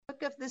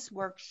topic of this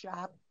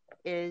workshop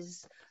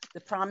is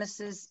the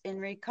promises in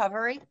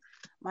recovery.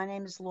 My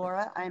name is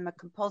Laura. I am a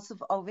compulsive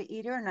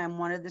overeater and I'm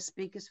one of the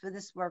speakers for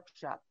this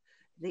workshop.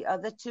 The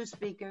other two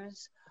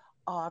speakers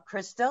are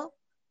Crystal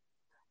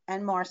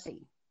and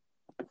Marcy.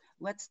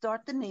 Let's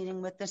start the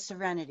meeting with the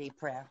serenity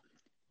prayer.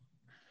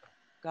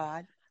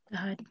 God,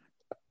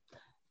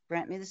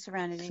 grant me the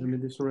serenity,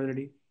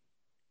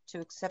 to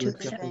accept the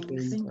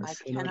things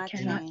I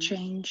cannot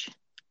change,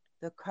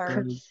 the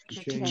courage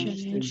to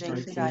change the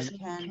things I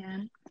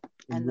can,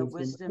 and the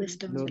wisdom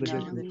to know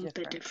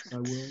the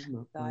difference.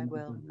 Thy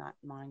will, not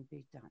mine,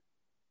 be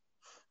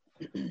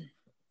done.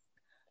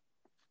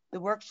 The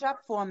workshop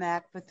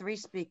format for 3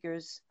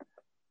 speakers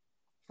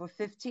for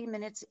 15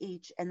 minutes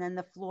each, and then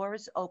the floor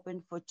is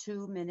open for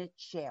 2-minute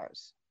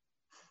shares.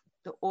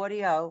 The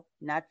audio,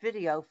 not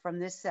video, from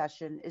this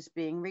session is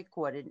being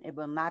recorded. It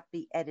will not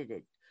be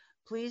edited.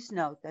 Please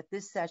note that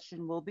this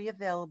session will be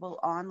available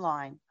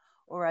online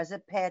or as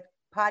a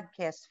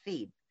podcast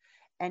feed.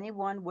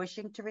 Anyone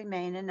wishing to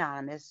remain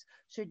anonymous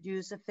should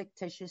use a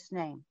fictitious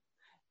name.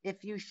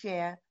 If you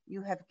share,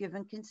 you have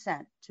given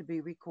consent to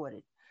be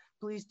recorded.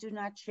 Please do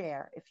not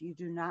share if you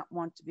do not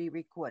want to be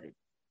recorded.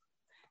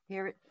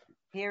 Here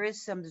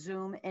is some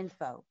Zoom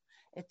info.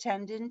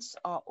 Attendants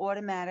are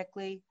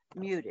automatically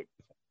muted.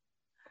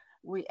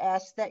 We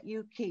ask that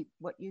you keep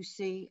what you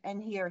see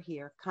and hear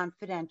here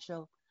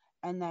confidential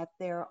and that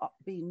there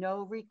be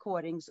no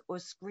recordings or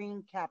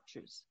screen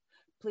captures.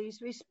 Please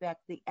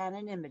respect the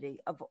anonymity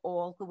of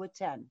all who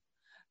attend.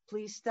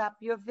 Please stop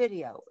your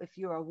video if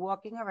you are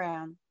walking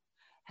around,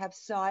 have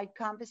side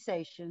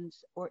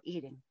conversations, or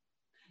eating.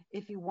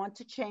 If you want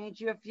to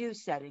change your view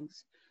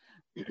settings,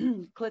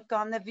 click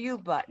on the view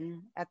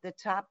button at the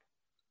top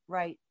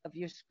right of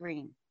your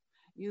screen.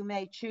 You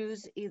may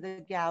choose either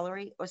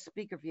gallery or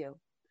speaker view.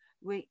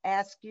 We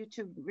ask you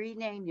to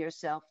rename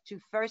yourself to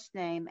first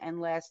name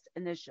and last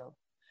initial.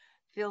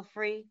 Feel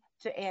free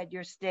to add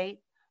your state,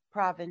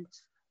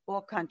 province,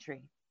 or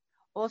country.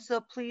 Also,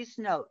 please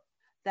note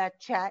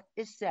that chat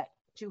is set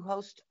to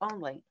host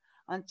only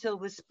until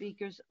the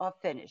speakers are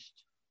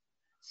finished.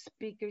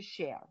 Speakers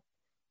share.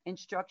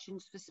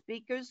 Instructions for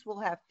speakers will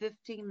have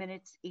 15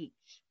 minutes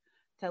each.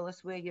 Tell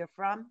us where you're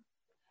from,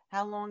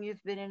 how long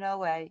you've been in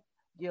OA,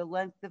 your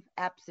length of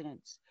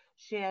abstinence.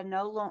 Share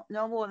no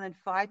more than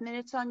 5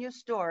 minutes on your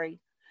story,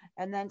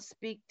 and then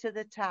speak to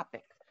the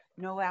topic.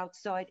 No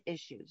outside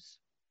issues.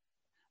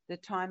 The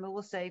timer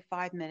will say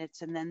 5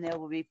 minutes, and then there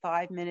will be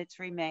 5 minutes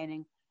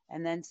remaining,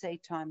 and then say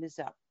time is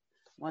up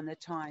when the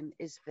time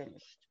is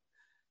finished.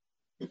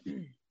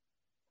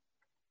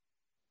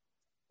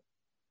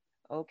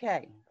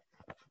 Okay.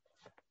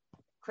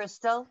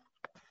 Crystal,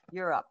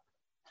 you're up.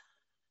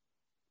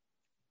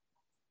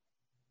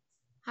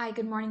 Hi,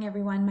 good morning,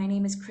 everyone. My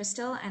name is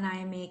Crystal, and I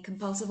am a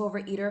compulsive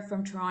overeater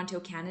from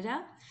Toronto,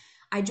 Canada.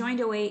 I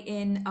joined OA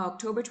in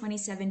October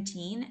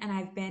 2017, and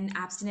I've been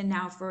abstinent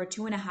now for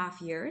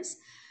 2.5 years.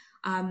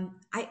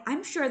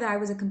 I'm sure that I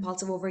was a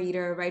compulsive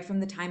overeater right from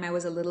the time I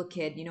was a little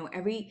kid. You know,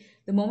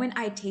 the moment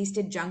I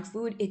tasted junk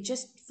food,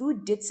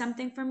 food did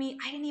something for me.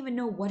 I didn't even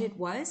know what it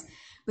was,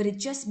 but it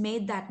just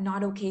made that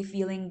not okay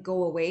feeling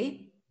go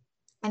away.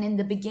 And in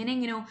the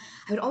beginning, I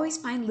would always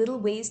find little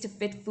ways to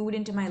fit food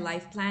into my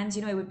life plans.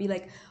 It would be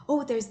like,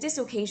 oh, there's this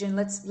occasion,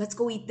 let's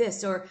go eat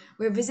this, or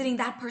we're visiting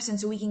that person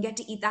so we can get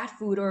to eat that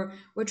food, or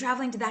we're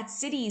traveling to that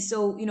city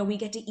so, we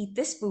get to eat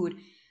this food.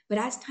 But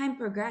as time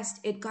progressed,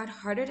 it got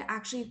harder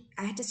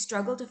I had to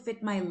struggle to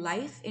fit my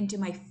life into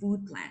my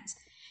food plans.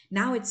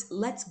 Now it's,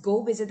 let's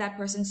go visit that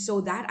person so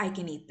that I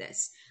can eat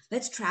this.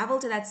 Let's travel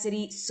to that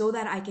city so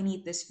that I can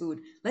eat this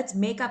food. Let's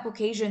make up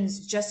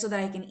occasions just so that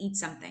I can eat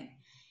something.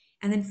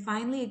 And then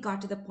finally it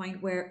got to the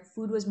point where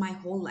food was my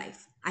whole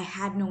life. I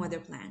had no other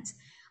plans.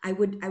 I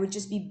would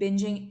just be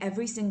binging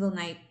every single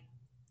night.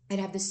 I'd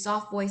have this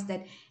soft voice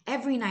that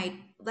every night,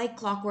 like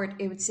clockwork,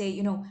 it would say,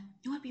 you know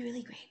what'd be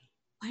really great?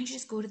 Why don't you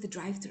just go to the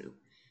drive-thru?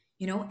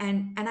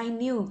 And I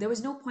knew there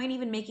was no point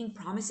even making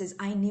promises.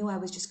 I knew I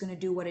was just going to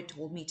do what it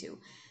told me to.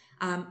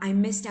 I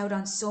missed out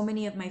on so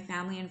many of my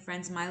family and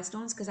friends'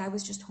 milestones because I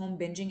was just home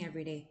binging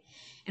every day.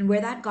 And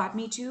where that got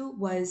me to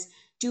was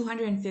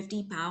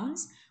 250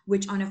 pounds,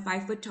 which on a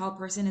 5-foot-tall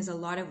person is a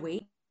lot of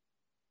weight.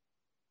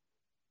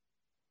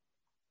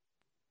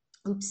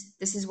 Oops,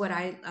 this is what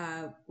I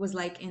was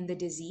like in the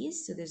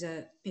disease. So there's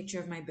a picture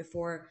of my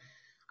before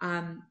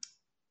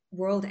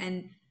world.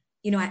 And,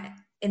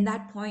 at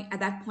that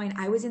point,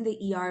 I was in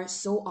the ER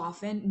so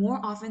often, more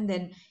often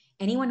than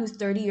anyone who's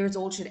 30 years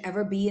old should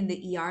ever be in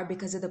the ER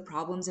because of the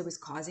problems it was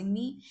causing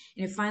me.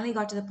 And it finally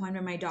got to the point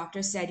where my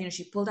doctor said,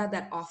 she pulled out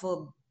that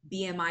awful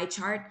BMI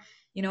chart,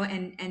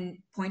 and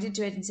pointed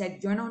to it and said,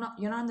 you're not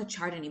on the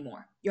chart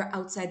anymore. You're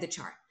outside the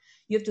chart.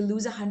 You have to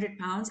lose 100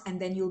 pounds and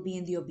then you'll be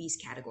in the obese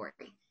category,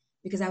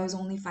 because I was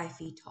only 5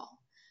 feet tall.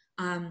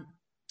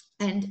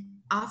 And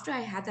after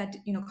I had that,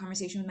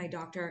 conversation with my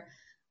doctor,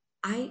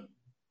 I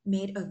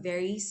made a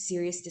very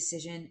serious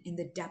decision in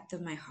the depth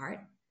of my heart.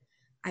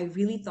 I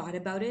really thought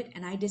about it,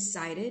 and I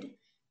decided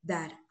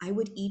that I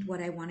would eat what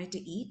I wanted to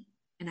eat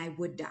and I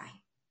would die.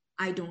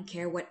 I don't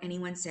care what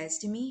anyone says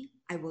to me,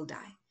 I will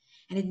die.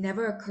 And it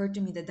never occurred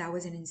to me that that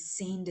was an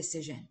insane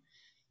decision.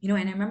 And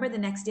I remember the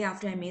next day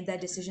after I made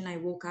that decision, I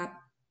woke up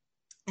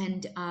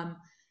and I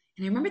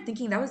remember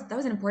thinking that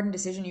was an important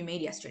decision you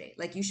made yesterday.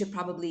 Like, you should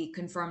probably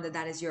confirm that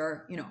that is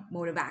your,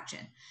 mode of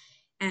action.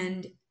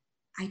 And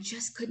I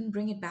just couldn't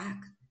bring it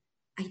back.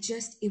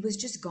 It was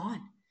just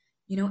gone,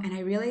 and I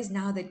realized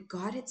now that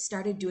God had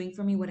started doing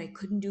for me what I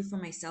couldn't do for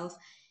myself.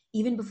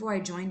 Even before I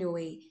joined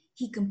OA,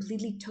 he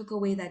completely took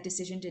away that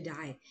decision to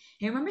die.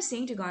 And I remember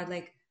saying to God,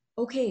 like,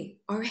 okay,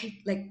 all right,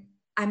 like,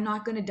 I'm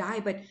not going to die,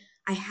 but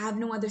I have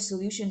no other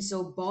solution.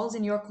 So ball's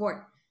in your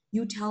court.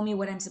 You tell me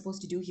what I'm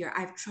supposed to do here.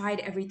 I've tried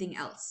everything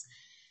else.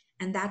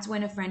 And that's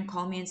when a friend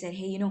called me and said,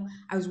 hey,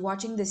 I was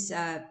watching this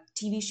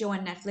TV show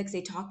on Netflix.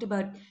 They talked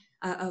about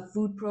a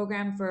food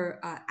program for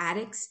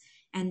addicts.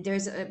 And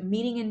there's a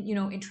meeting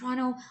in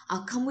Toronto.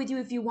 I'll come with you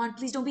if you want.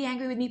 Please don't be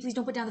angry with me. Please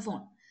don't put down the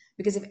phone.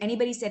 Because if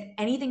anybody said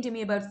anything to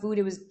me about food,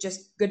 it was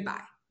just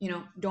goodbye.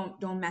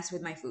 Don't mess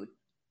with my food.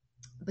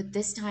 But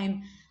this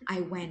time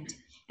I went.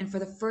 And for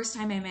the first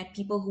time, I met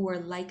people who were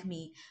like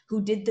me,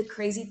 who did the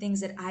crazy things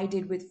that I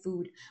did with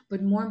food.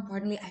 But more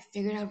importantly, I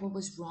figured out what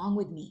was wrong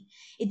with me.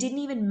 It didn't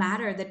even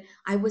matter that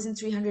I wasn't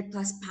 300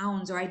 plus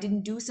pounds or I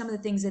didn't do some of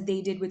the things that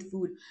they did with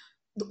food.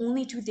 The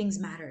only two things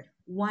mattered.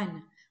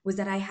 One was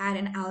that I had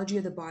an allergy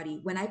of the body.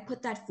 When I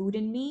put that food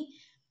in me,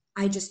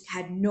 I just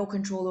had no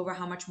control over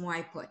how much more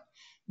I put.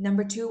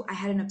 Number two, I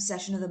had an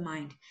obsession of the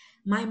mind.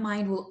 My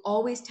mind will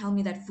always tell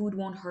me that food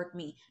won't hurt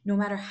me, no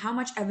matter how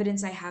much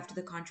evidence I have to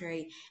the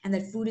contrary, and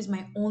that food is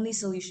my only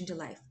solution to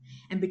life.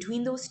 And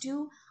between those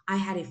two, I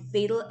had a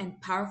fatal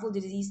and powerful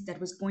disease that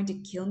was going to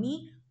kill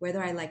me,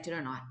 whether I liked it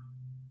or not.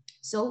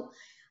 So,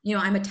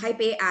 I'm a type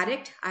A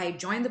addict. I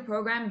joined the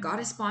program, got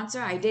a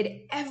sponsor. I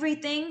did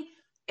everything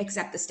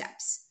except the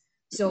steps.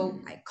 So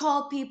I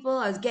called people.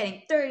 I was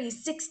getting 30,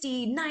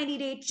 60,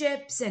 90-day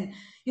chips and,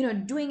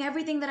 doing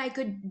everything that I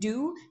could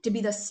do to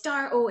be the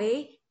star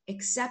OA,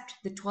 except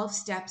the 12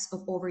 steps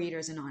of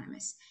Overeaters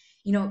Anonymous.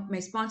 My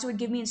sponsor would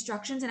give me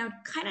instructions and I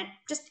would kind of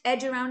just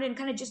edge around it and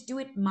kind of just do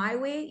it my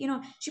way.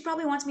 She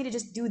probably wants me to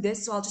just do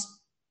this. So I'll just,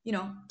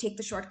 take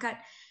the shortcut,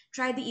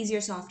 tried the easier,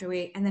 softer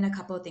way. And then a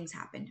couple of things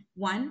happened.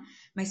 One,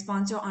 my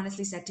sponsor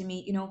honestly said to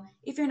me,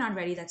 if you're not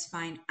ready, that's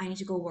fine. I need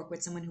to go work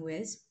with someone who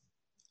is.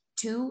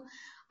 Two,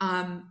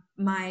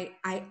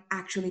 I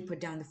actually put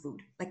down the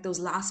food. Like those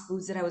last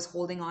foods that I was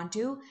holding on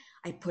to,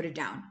 I put it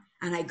down.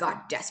 And I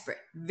got desperate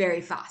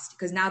very fast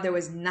because now there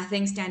was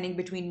nothing standing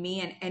between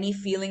me and any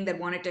feeling that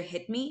wanted to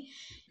hit me.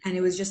 And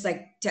it was just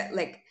like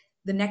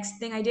the next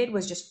thing I did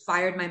was just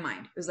fired my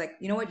mind. It was like,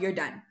 you know what? You're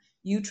done.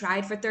 You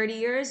tried for 30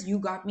 years. You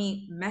got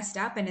me messed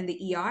up and in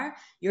the ER.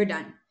 You're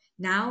done.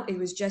 Now it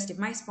was just, if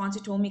my sponsor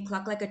told me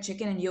cluck like a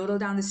chicken and yodel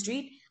down the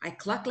street, I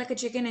cluck like a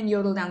chicken and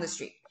yodel down the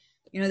street.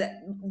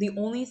 That the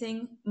only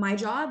thing, my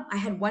job, I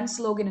had one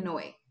slogan in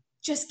OA,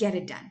 just get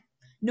it done.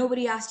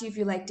 Nobody asked you if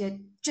you liked it.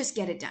 Just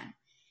get it done.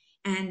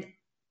 And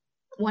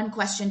one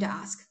question to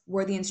ask,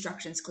 were the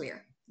instructions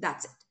clear?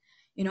 That's it.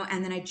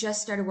 And then I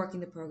just started working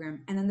the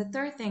program. And then the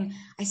third thing,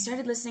 I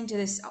started listening to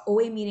this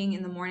OA meeting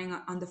in the morning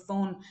on the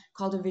phone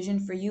called A Vision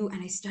for You.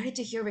 And I started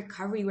to hear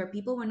recovery where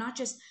people were not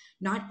just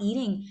not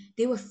eating,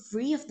 they were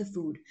free of the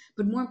food.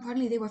 But more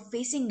importantly, they were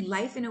facing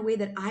life in a way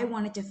that I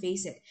wanted to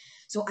face it.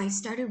 So I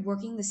started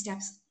working the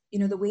steps,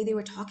 the way they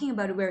were talking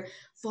about it, where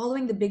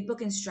following the big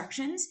book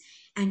instructions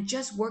and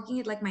just working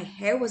it like my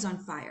hair was on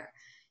fire.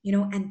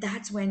 And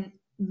that's when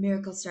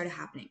miracles started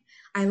happening.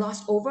 I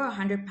lost over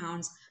 100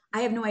 pounds.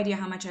 I have no idea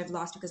how much I've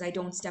lost because I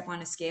don't step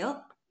on a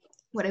scale.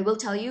 What I will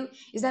tell you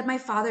is that my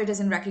father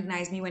doesn't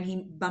recognize me when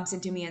he bumps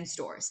into me in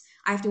stores.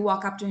 I have to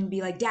walk up to him and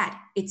be like, Dad,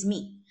 it's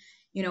me.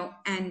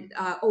 And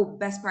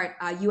best part,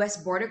 US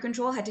Border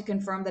Control had to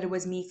confirm that it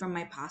was me from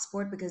my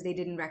passport because they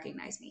didn't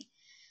recognize me.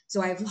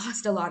 So I've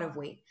lost a lot of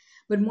weight.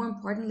 But more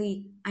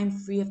importantly, I'm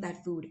free of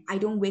that food. I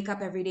don't wake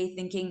up every day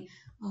thinking,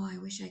 oh, I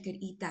wish I could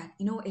eat that.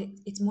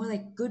 It's more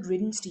like good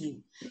riddance to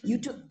you. You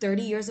took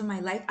 30 years of my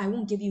life. I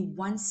won't give you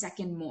 1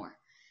 second more,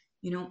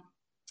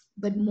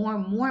 But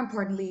more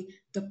importantly,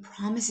 the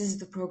promises of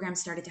the program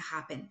started to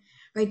happen,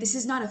 right? This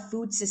is not a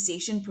food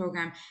cessation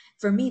program.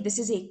 For me, this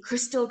is a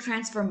crystal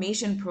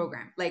transformation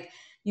program,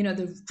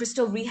 the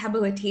crystal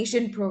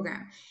rehabilitation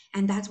program.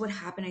 And that's what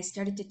happened. I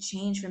started to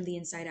change from the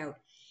inside out.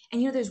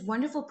 And there's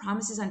wonderful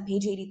promises on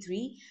page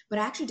 83, but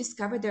I actually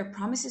discovered there are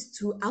promises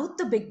throughout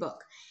the big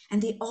book.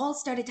 And they all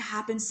started to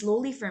happen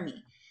slowly for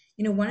me.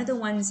 One of the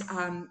ones,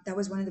 that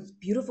was one of the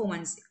beautiful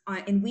ones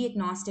in We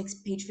Agnostics,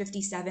 page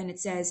 57, it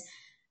says,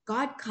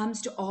 God comes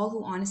to all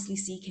who honestly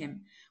seek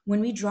him.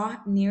 When we draw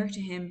near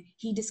to him,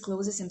 he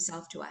discloses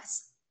himself to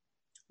us.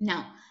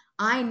 Now,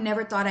 I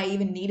never thought I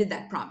even needed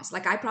that promise.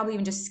 I probably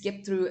even just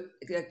skipped through,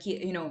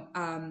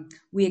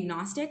 We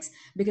Agnostics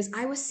because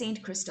I was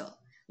Saint Crystal.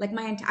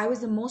 I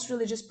was the most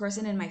religious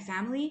person in my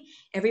family.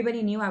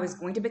 Everybody knew I was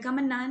going to become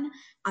a nun.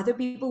 Other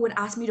people would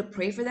ask me to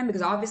pray for them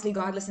because obviously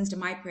God listens to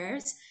my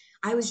prayers.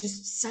 I was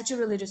just such a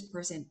religious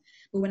person.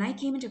 But when I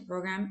came into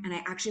program and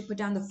I actually put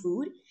down the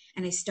food,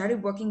 and I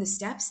started working the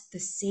steps, the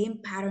same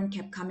pattern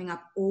kept coming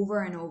up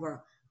over and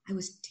over. I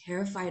was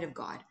terrified of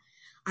God.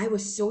 I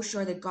was so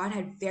sure that God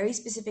had very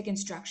specific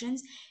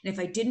instructions, and if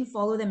I didn't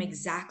follow them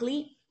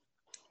exactly,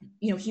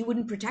 he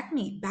wouldn't protect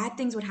me. Bad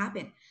things would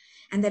happen.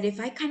 And that if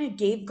I kind of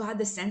gave God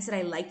the sense that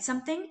I liked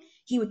something,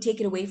 he would take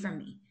it away from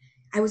me.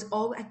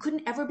 I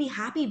couldn't ever be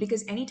happy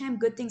because anytime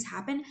good things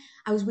happen,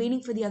 I was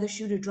waiting for the other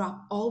shoe to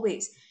drop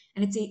always.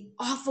 And it's a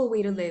awful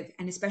way to live.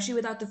 And especially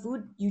without the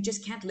food, you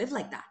just can't live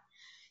like that.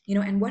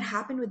 And what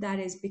happened with that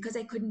is because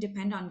I couldn't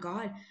depend on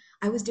God,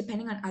 I was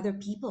depending on other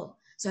people.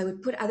 So I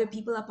would put other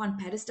people up on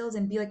pedestals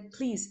and be like,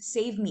 please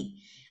save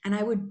me. And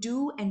I would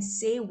do and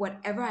say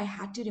whatever I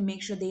had to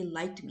make sure they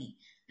liked me.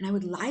 And I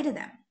would lie to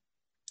them.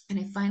 And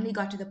I finally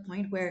got to the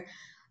point where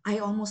I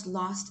almost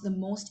lost the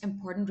most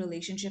important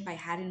relationship I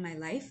had in my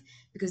life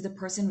because the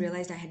person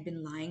realized I had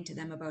been lying to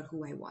them about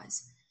who I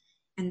was.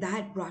 And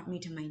that brought me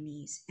to my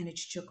knees and it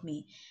shook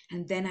me.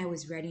 And then I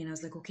was ready and I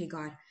was like, okay,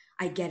 God,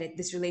 I get it.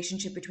 This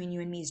relationship between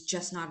you and me is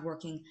just not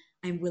working.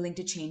 I'm willing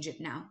to change it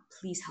now.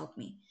 Please help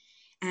me.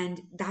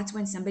 And that's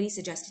when somebody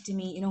suggested to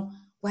me,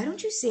 why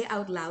don't you say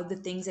out loud the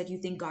things that you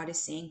think God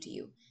is saying to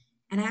you?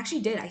 And I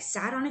actually did. I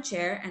sat on a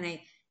chair and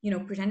I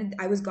pretended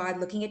I was God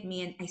looking at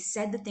me, and I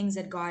said the things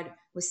that God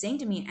was saying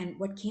to me. And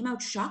what came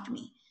out shocked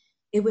me.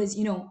 It was,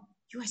 you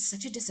are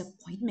such a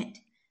disappointment.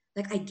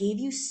 Like, I gave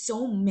you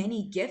so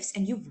many gifts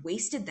and you've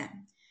wasted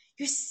them.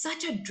 You're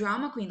such a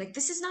drama queen. Like,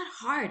 this is not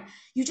hard.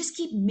 You just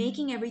keep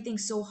making everything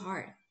so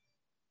hard.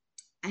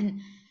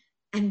 And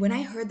when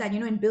I heard that,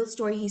 in Bill's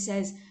story, he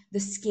says, the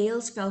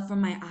scales fell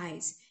from my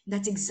eyes.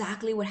 That's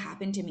exactly what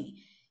happened to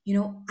me.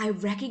 I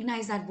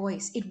recognized that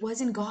voice. It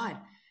wasn't God.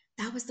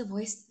 That was the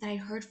voice that I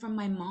heard from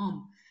my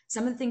mom.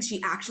 Some of the things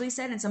she actually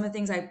said and some of the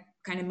things I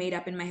kind of made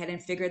up in my head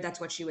and figured that's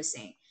what she was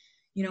saying,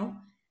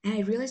 And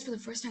I realized for the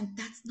first time,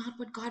 that's not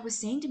what God was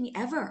saying to me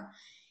ever.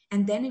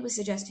 And then it was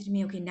suggested to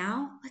me, okay,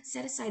 now let's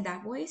set aside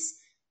that voice.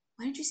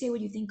 Why don't you say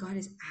what you think God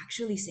is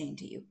actually saying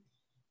to you?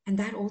 And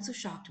that also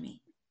shocked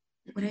me.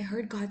 What I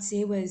heard God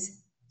say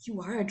was,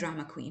 you are a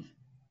drama queen.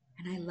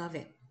 And I love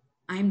it.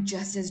 I'm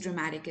just as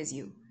dramatic as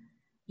you,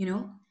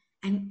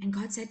 And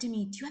God said to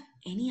me, do you have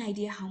any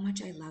idea how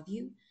much I love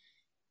you?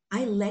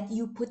 I let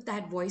you put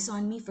that voice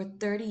on me for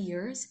 30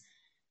 years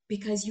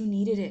because you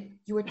needed it.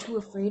 You were too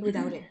afraid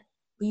without it,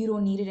 but you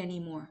don't need it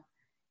anymore.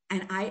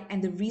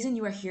 And the reason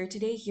you are here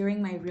today,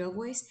 hearing my real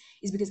voice,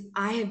 is because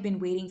I have been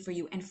waiting for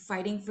you and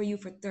fighting for you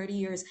for 30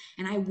 years.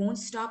 And I won't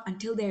stop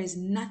until there is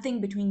nothing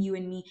between you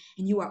and me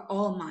and you are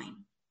all mine.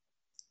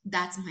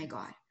 That's my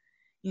God,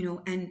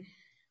 and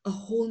a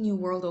whole new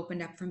world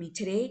opened up for me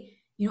today.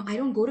 I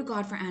don't go to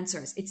God for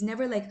answers. It's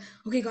never like,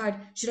 okay, God,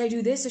 should I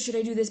do this or should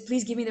I do this?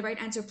 Please give me the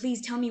right answer. Please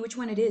tell me which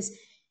one it is.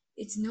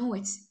 It's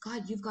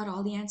God, you've got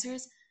all the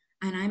answers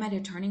and I'm at a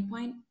turning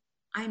point.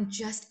 I'm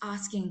just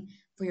asking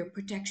for your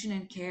protection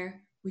and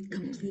care with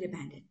complete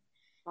abandon.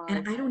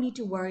 And I don't need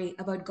to worry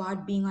about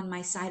God being on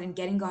my side and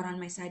getting God on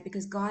my side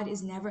because God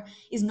is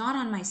not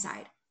on my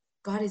side.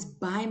 God is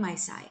by my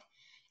side,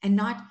 and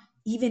not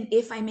even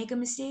if I make a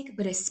mistake,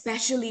 but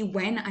especially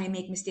when I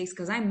make mistakes,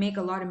 because I make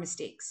a lot of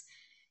mistakes.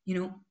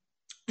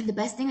 And the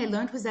best thing I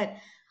learned was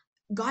that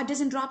God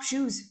doesn't drop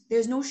shoes.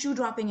 There's no shoe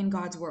dropping in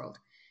God's world.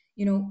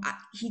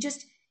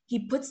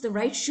 He puts the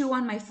right shoe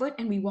on my foot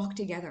and we walk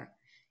together,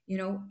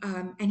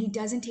 and he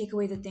doesn't take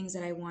away the things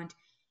that I want.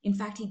 In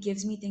fact, he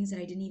gives me things that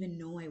I didn't even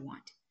know I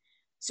want.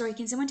 Sorry,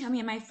 can someone tell me,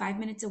 am I 5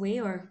 minutes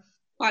away or?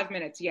 5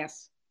 minutes,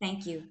 yes.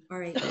 Thank you. All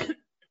right.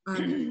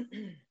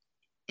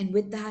 And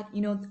with that,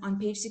 on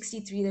page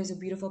 63, there's a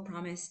beautiful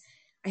promise.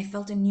 I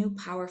felt a new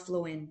power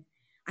flow in.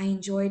 I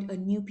enjoyed a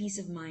new peace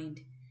of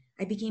mind.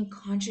 I became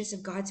conscious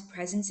of God's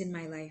presence in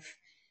my life.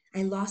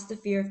 I lost the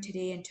fear of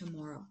today and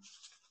tomorrow.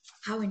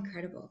 How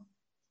incredible.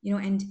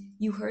 And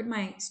you heard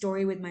my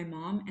story with my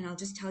mom, and I'll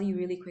just tell you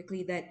really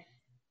quickly that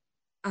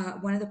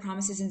one of the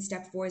promises in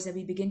step 4 is that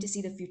we begin to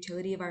see the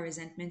futility of our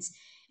resentments.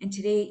 And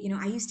today,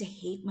 I used to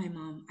hate my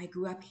mom. I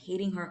grew up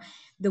hating her.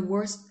 The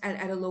worst,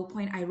 at a low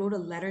point, I wrote a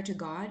letter to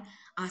God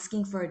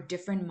asking for a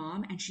different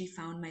mom, and she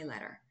found my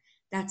letter.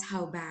 That's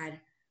how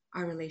bad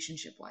our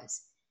relationship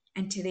was.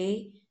 And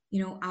today,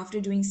 after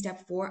doing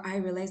step 4, I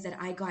realized that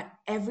I got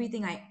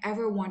everything I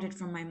ever wanted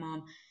from my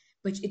mom,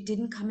 but it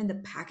didn't come in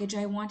the package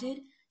I wanted,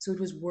 so it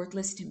was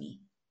worthless to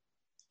me.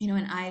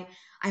 And I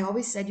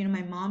always said,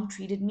 my mom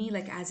treated me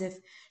like as if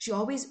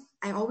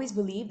I always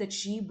believed that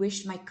she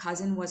wished my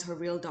cousin was her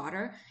real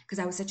daughter because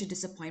I was such a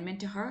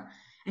disappointment to her.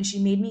 And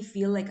she made me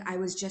feel like I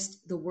was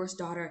just the worst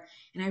daughter.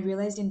 And I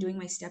realized in doing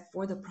my step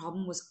 4, the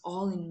problem was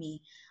all in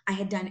me. I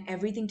had done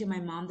everything to my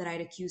mom that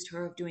I'd accused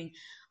her of doing.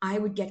 I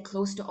would get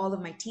close to all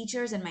of my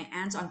teachers and my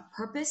aunts on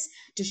purpose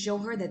to show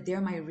her that they're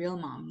my real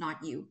mom,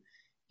 not you.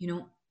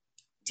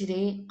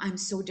 Today I'm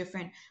so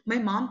different. My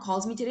mom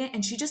calls me today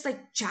and she just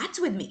chats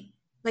with me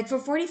for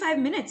 45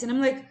 minutes. And I'm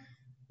like,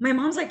 my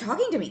mom's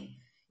talking to me.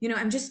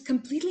 I'm just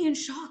completely in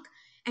shock.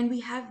 And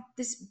we have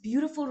this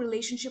beautiful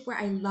relationship where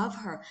I love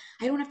her.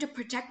 I don't have to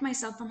protect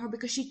myself from her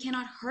because she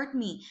cannot hurt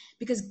me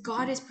because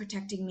God is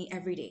protecting me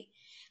every day.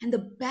 And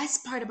the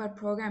best part about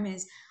program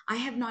is I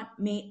have not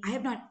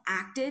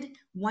acted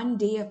one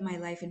day of my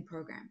life in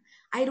program.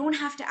 I don't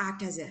have to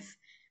act as if,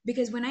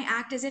 because when I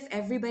act as if,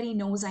 everybody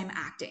knows I'm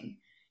acting,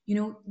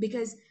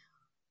 because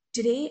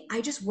today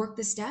I just work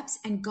the steps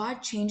and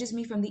God changes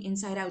me from the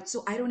inside out.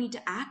 So I don't need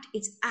to act.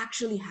 It's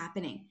actually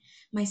happening.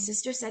 My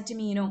sister said to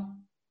me,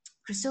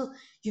 Crystal,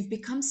 you've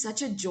become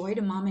such a joy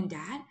to mom and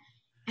dad.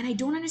 And I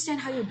don't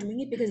understand how you're doing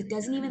it because it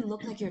doesn't even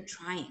look like you're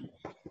trying.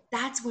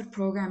 That's what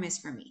program is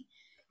for me.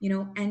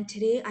 And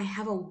today I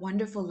have a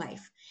wonderful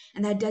life.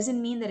 And that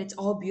doesn't mean that it's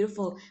all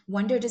beautiful.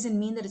 Wonder doesn't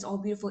mean that it's all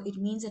beautiful. It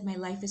means that my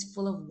life is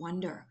full of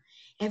wonder.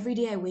 Every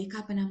day I wake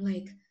up and I'm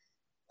like,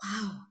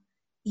 wow,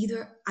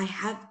 either I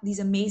have these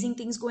amazing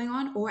things going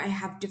on or I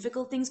have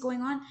difficult things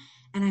going on,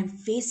 and I'm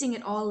facing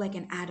it all like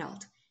an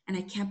adult. And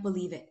I can't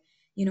believe it.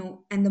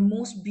 And the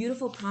most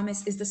beautiful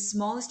promise is the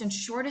smallest and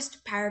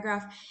shortest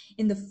paragraph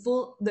in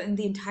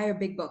the entire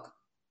big book.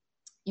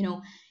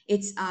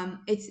 It's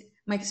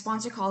my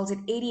sponsor calls it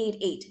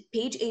 88.8,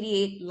 page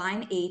 88,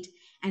 line 8,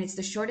 and it's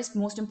the shortest,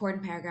 most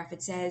important paragraph.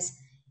 It says,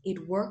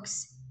 it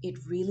works, it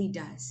really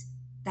does.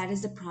 That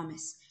is the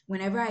promise.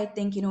 Whenever I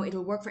think,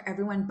 it'll work for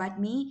everyone but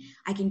me,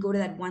 I can go to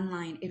that one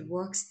line. It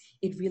works,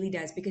 it really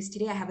does. Because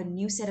today I have a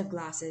new set of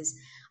glasses.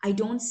 I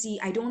don't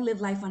live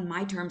life on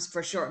my terms,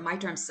 for sure. My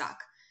terms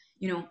suck,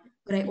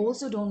 but I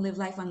also don't live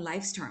life on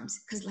life's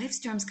terms, because life's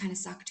terms kind of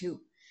suck too.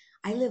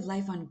 I live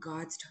life on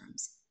God's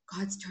terms.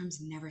 God's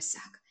terms never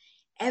suck.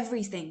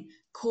 Everything,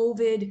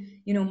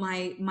 COVID,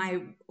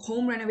 my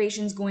home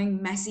renovations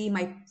going messy,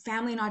 my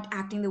family not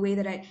acting the way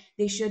that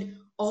they should,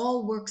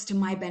 all works to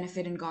my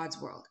benefit in God's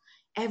world.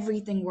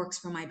 Everything works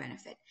for my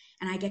benefit,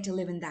 and I get to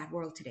live in that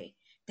world today.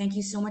 Thank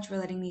you so much for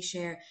letting me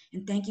share,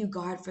 and thank you,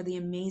 God, for the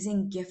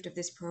amazing gift of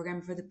this program,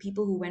 for the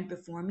people who went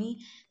before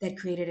me that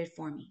created it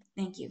for me.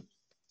 Thank you.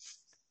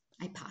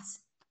 I pass.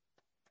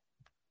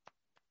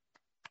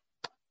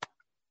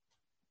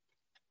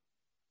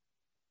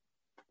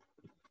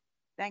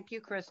 Thank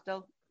you,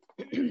 Crystal.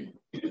 Thank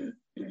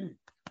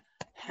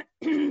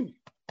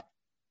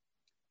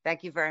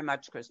you very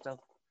much,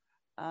 Crystal.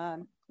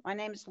 My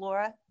name is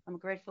Laura. I'm a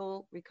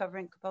grateful,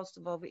 recovering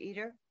compulsive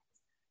overeater.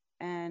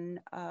 And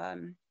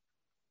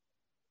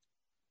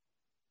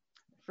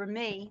for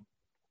me,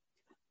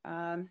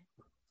 I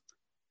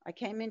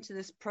came into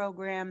this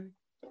program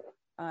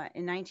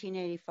in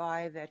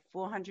 1985 at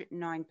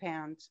 409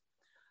 pounds.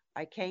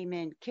 I came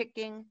in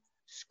kicking,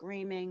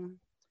 screaming,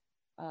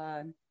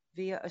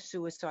 via a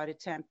suicide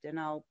attempt, and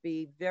I'll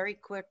be very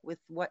quick with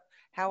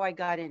how I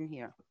got in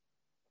here.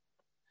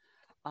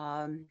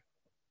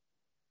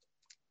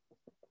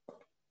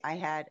 I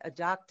had a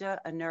doctor,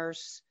 a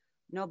nurse,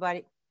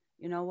 nobody,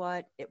 you know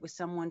what? It was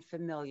someone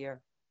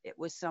familiar. It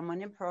was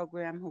someone in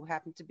program who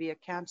happened to be a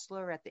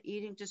counselor at the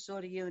eating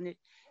disorder unit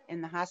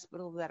in the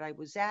hospital that I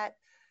was at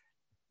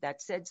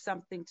that said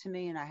something to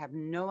me, and I have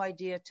no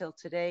idea till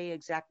today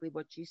exactly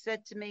what she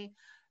said to me,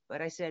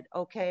 but I said,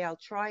 okay, I'll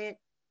try it.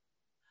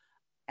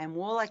 And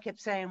all I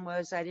kept saying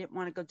was I didn't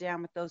want to go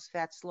down with those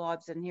fat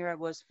slobs, and here I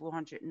was,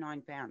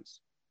 409 pounds.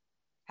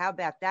 How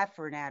about that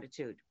for an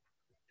attitude?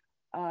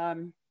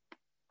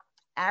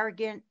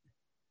 Arrogant,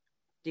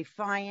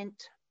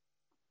 defiant.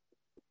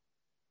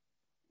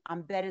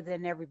 I'm better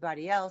than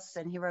everybody else,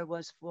 and here I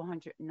was,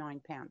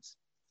 409 pounds.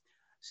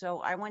 So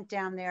I went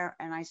down there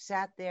and I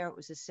sat there. It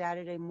was a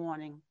Saturday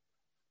morning,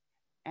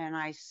 and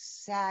I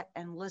sat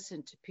and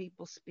listened to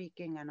people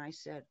speaking, and I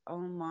said,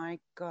 oh my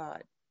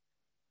God,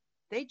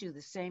 they do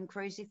the same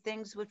crazy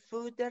things with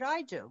food that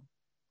I do.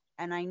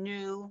 And I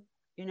knew,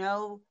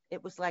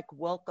 it was like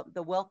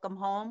the welcome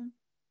home.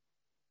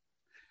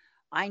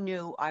 I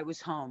knew I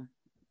was home,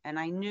 and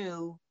I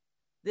knew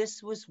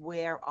this was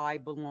where I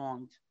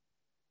belonged.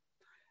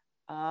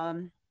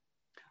 I'm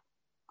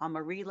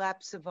a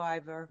relapse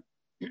survivor.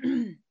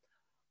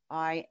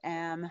 I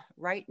am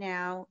right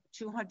now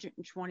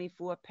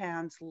 224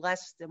 pounds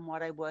less than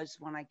what I was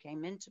when I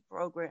came into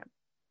program.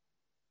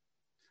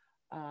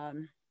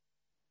 And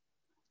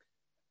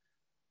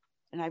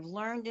I've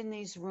learned in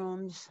these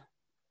rooms,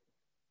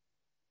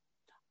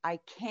 I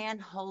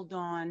can't hold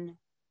on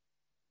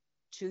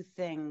to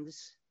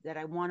things that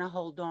I want to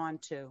hold on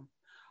to.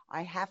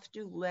 I have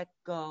to let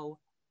go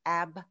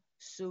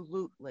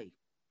absolutely.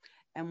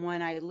 And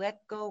when I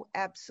let go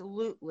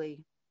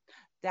absolutely,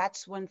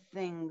 that's when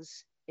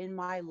things in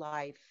my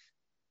life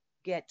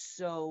get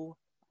so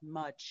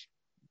much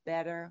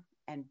better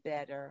and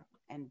better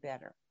and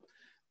better.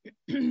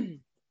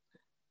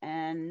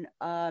 And,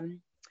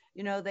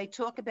 they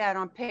talk about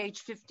on page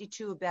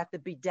 52 about the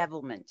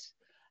bedevilment.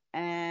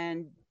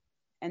 And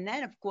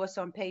then, of course,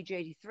 on page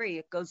 83,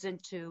 it goes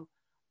into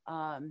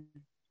the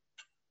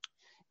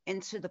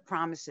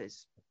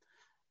promises.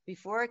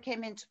 Before I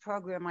came into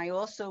program, I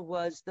also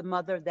was the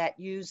mother that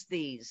used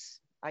these.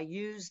 I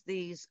used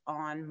these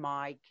on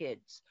my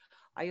kids.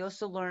 I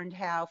also learned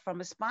how,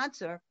 from a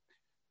sponsor,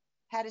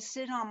 how to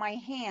sit on my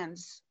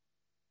hands,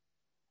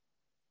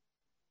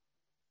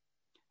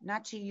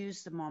 not to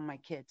use them on my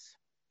kids.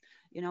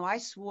 You know, I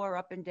swore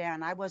up and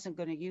down I wasn't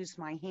going to use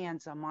my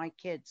hands on my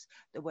kids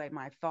the way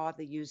my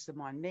father used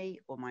them on me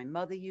or my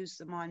mother used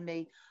them on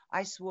me.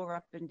 I swore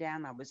up and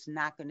down I was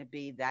not going to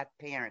be that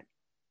parent.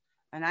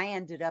 And I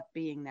ended up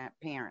being that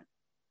parent.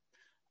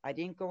 I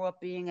didn't grow up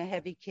being a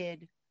heavy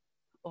kid,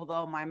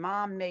 although my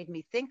mom made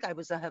me think I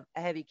was a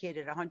heavy kid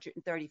at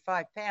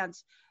 135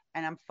 pounds,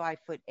 and I'm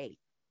 5'8".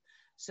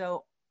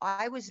 So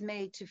I was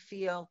made to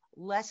feel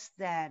less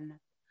than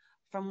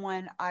from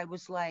when I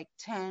was like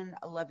 10,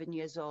 11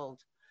 years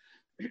old.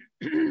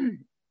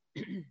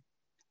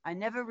 I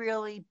never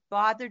really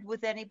bothered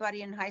with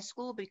anybody in high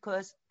school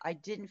because I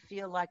didn't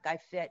feel like I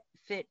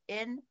fit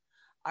in.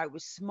 I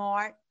was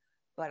smart,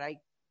 but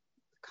I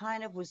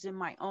kind of was in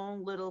my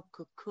own little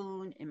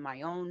cocoon in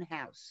my own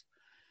house.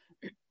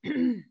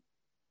 When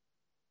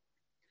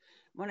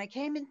I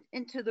came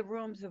into the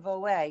rooms of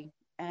OA,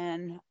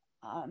 and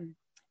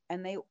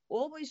they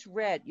always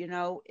read, you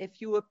know, if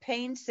you were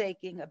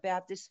painstaking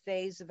about this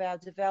phase of our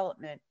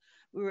development,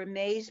 we were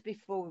amazed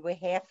before we were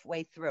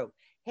halfway through.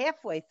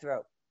 Halfway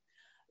through.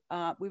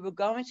 We were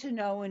going to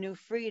know a new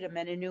freedom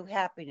and a new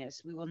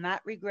happiness. We will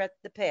not regret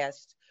the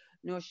past,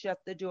 nor shut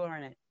the door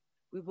on it.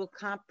 We will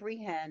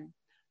comprehend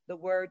the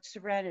word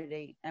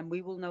serenity, and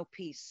we will know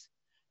peace.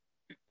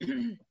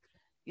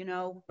 You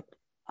know,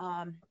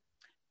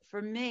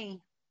 for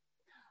me,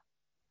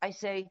 I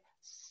say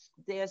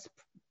there's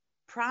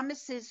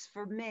promises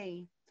for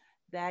me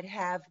that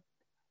have,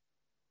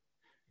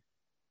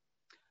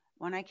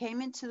 when I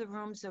came into the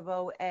rooms of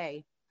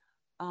OA,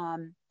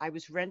 I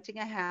was renting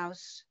a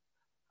house.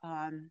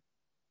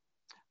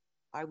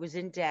 I was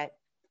in debt.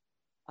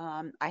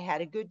 I had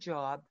a good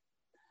job.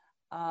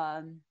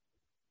 I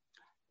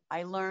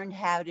learned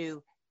how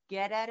to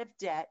get out of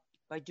debt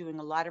by doing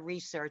a lot of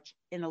research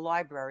in a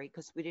library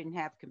because we didn't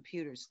have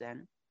computers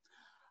then.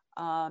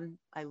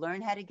 I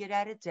learned how to get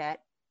out of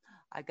debt.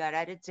 I got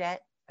out of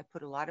debt. I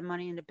put a lot of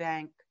money in the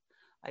bank.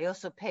 I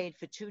also paid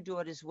for 2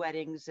 daughters'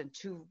 weddings and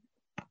 2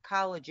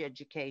 college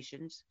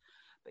educations.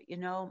 But, you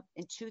know,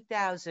 in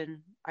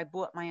 2000, I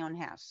bought my own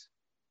house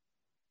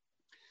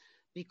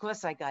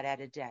because I got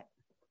out of debt.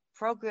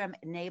 Program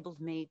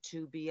enabled me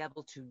to be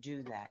able to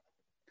do that.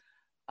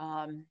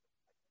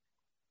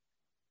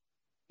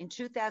 In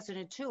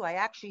 2002, I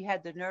actually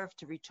had the nerve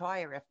to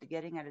retire after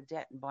getting out of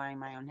debt and buying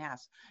my own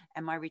house.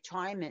 And my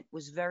retirement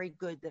was very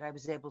good that I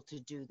was able to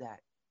do that.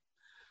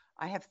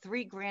 I have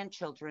 3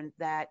 grandchildren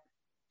that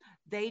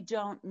they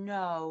don't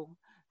know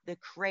the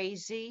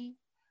crazy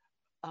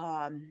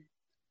mother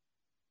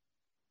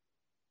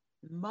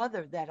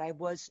that I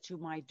was to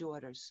my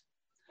daughters.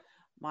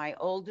 My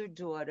older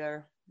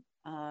daughter,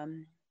 I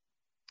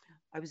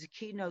was a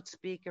keynote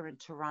speaker in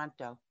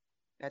Toronto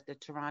at the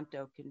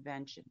Toronto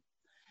convention.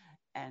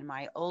 And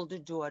my older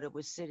daughter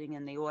was sitting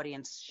in the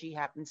audience. She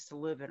happens to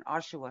live in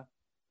Oshawa.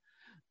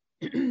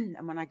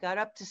 And when I got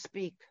up to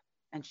speak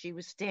and she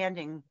was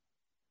standing,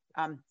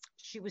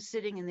 she was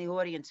sitting in the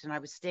audience and I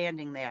was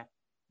standing there.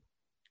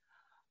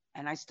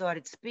 And I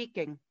started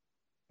speaking.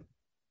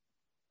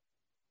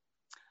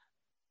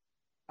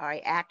 I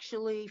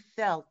actually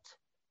felt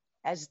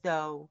as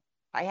though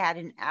I had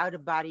an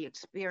out-of-body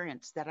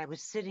experience, that I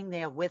was sitting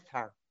there with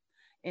her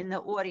in the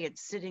audience,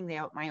 sitting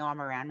there with my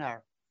arm around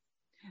her.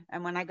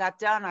 And when I got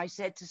done, I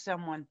said to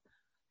someone,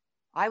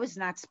 I was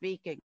not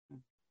speaking.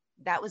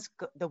 That was,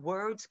 the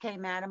words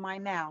came out of my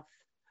mouth.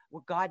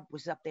 Well, God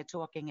was up there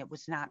talking. It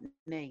was not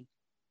me.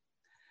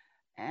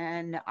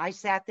 And I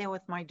sat there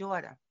with my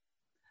daughter.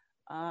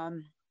 I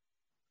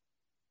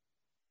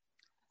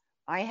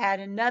had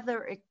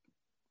another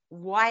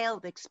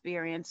wild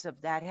experience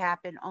of that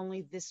happen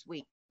only this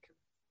week.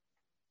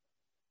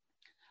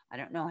 I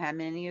don't know how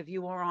many of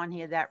you are on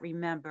here that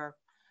remember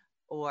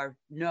or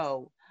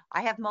know.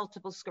 I have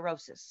multiple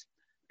sclerosis.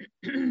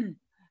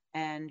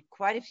 And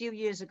quite a few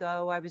years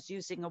ago, I was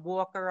using a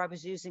walker. I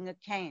was using a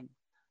cane.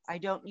 I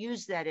don't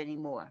use that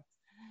anymore.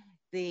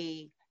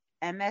 The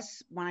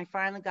MS, when I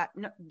finally got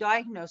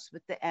diagnosed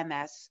with the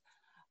MS,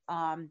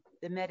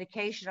 the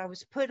medication I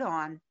was put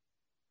on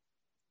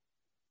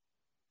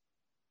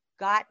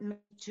got me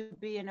to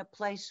be in a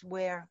place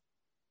where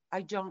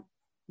I don't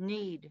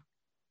need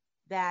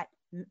that.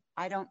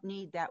 I don't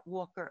need that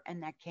walker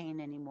and that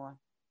cane anymore.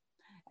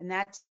 And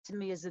that to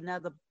me is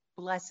another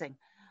blessing.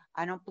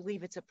 I don't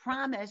believe it's a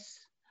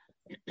promise,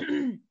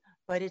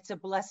 but it's a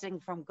blessing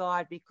from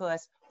God,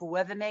 because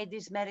whoever made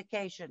these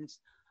medications,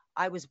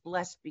 I was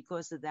blessed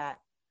because of that.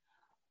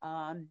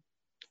 On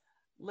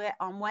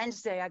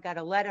Wednesday, I got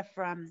a letter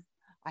from,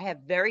 I have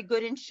very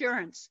good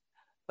insurance,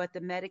 but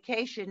the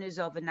medication is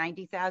over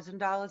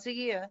 $90,000 a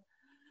year.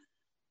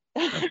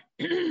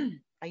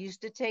 I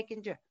used to take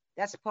insurance.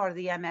 That's part of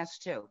the MS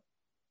too.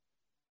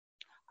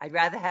 I'd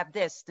rather have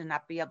this than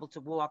not be able to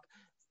walk,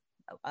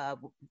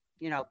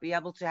 be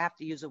able to have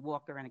to use a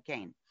walker and a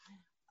cane.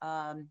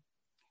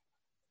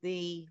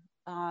 The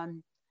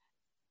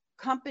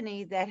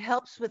company that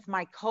helps with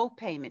my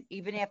co-payment,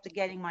 even after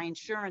getting my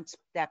insurance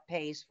that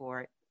pays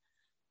for it,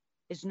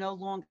 is no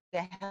longer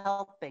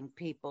helping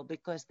people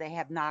because they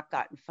have not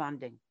gotten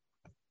funding.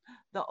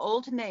 The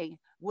old me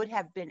would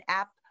have been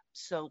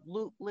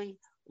absolutely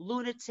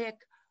lunatic,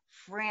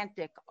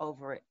 frantic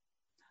over it.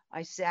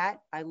 I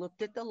sat, I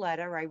looked at the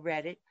letter, I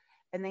read it,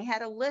 and they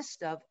had a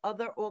list of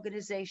other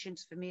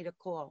organizations for me to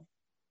call.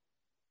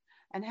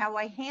 And how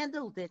I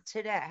handled it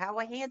today, how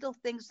I handle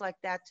things like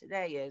that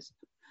today is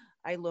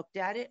I looked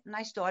at it and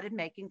I started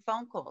making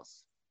phone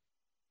calls.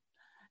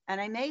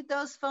 And I made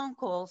those phone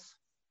calls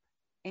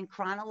in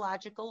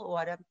chronological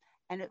order.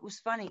 And it was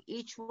funny,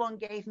 each one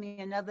gave me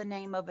another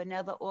name of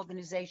another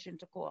organization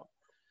to call.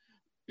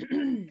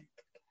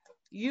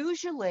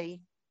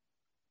 Usually,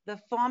 the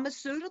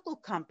pharmaceutical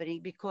company,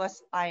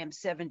 because I am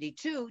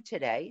 72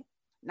 today,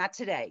 not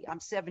today, I'm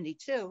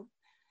 72,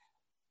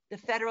 the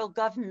federal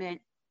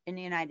government in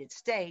the United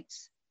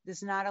States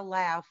does not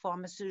allow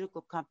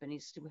pharmaceutical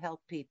companies to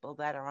help people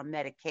that are on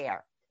Medicare.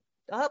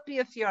 They'll help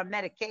you if you're on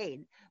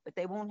Medicaid, but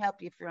they won't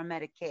help you if you're on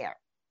Medicare.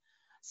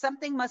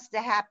 Something must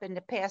have happened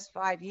the past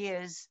 5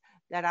 years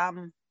that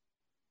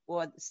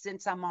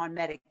since I'm on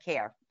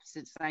Medicare,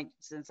 since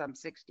I'm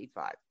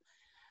 65.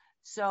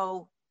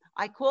 So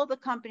I called the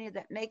company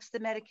that makes the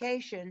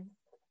medication,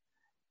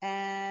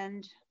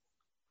 and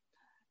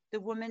the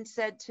woman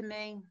said to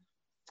me,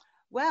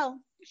 well,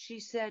 she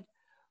said,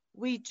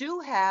 we do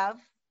have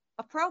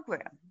a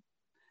program.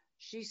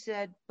 She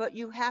said, but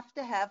you have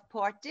to have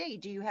Part D.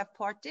 Do you have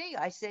Part D?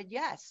 I said,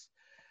 yes.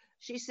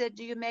 She said,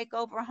 do you make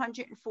over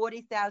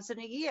 $140,000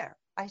 a year?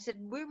 I said,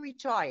 we're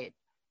retired.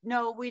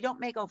 No, we don't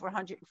make over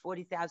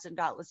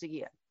 $140,000 a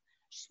year.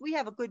 We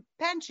have a good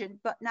pension,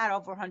 but not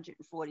over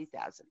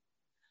 $140,000.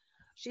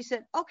 She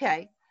said,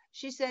 okay.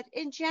 She said,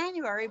 in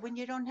January, when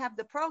you don't have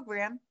the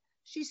program,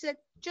 she said,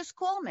 just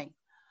call me.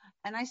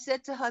 And I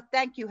said to her,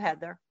 thank you,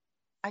 Heather.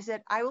 I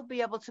said, I will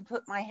be able to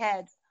put my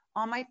head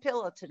on my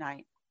pillow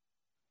tonight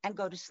and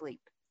go to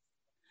sleep.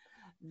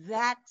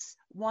 That's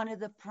one of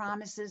the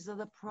promises of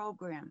the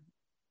program,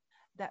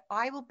 that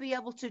I will be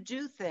able to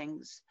do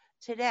things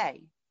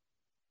today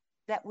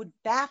that would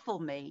baffle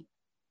me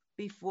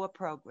before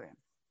program.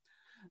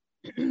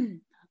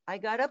 I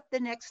got up the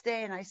next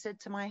day and I said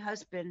to my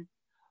husband,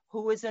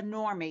 who is a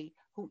normie,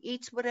 who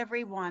eats whatever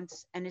he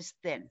wants and is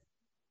thin,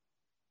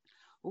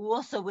 who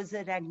also was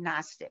an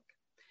agnostic.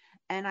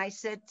 And I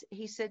said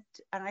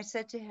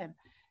to him,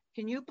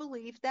 can you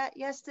believe that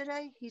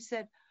yesterday? He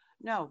said,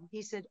 no.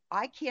 He said,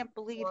 I can't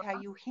believe how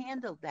you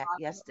handled that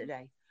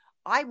yesterday.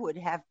 I would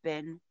have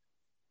been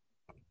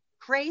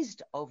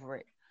crazed over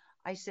it.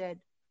 I said,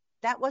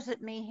 that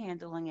wasn't me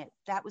handling it.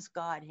 That was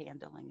God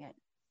handling it.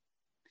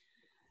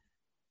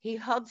 He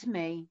hugged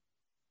me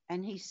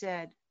and he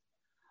said,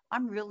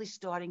 I'm really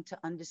starting to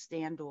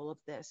understand all of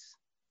this.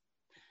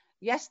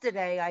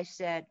 Yesterday, I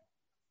said,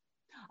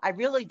 I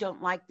really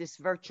don't like this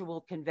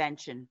virtual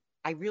convention.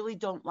 I really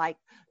don't like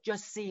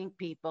just seeing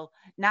people,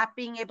 not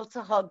being able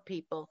to hug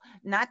people,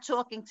 not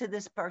talking to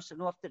this person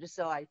off to the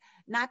side,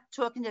 not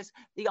talking to this.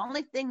 The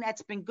only thing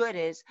that's been good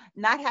is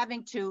not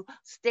having to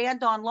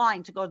stand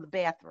online to go to the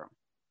bathroom.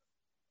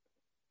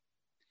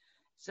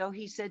 So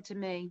he said to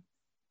me,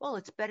 well,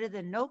 it's better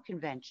than no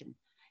convention.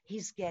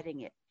 He's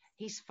getting it.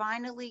 He's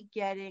finally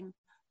getting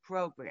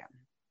program,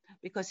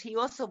 because he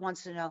also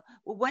wants to know,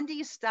 well, when do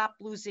you stop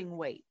losing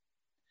weight?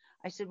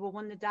 I said, well,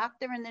 when the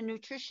doctor and the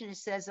nutritionist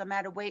says I'm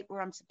at a weight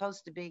where I'm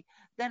supposed to be,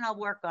 then I'll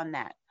work on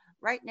that.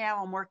 Right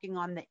now, I'm working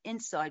on the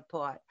inside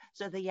part,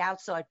 so the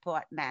outside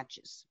part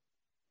matches.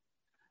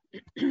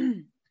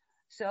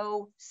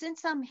 So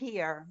since I'm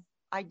here,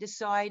 I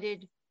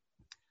decided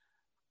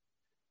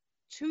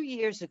 2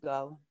 years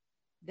ago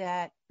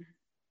that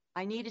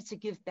I needed to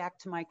give back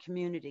to my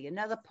community.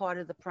 Another part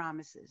of the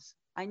promises,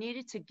 I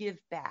needed to give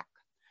back.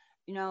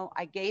 You know,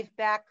 I gave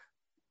back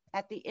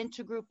at the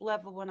intergroup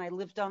level when I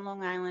lived on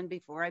Long Island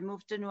before I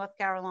moved to North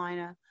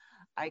Carolina.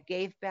 I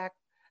gave back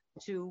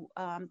to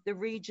the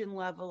region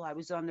level. I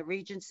was on the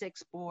Region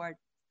 6 board.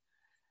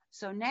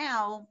 So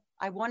now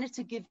I wanted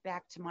to give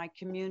back to my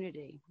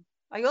community.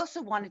 I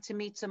also wanted to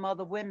meet some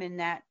other women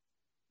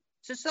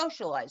to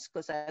socialize,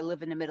 because I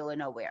live in the middle of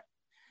nowhere.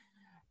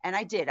 And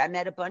I did. I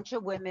met a bunch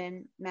of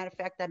women. Matter of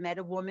fact, I met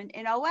a woman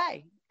in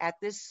OA at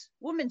this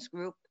women's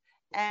group,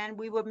 and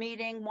we were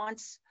meeting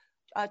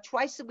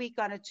twice a week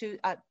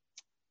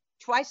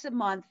twice a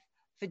month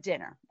for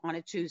dinner on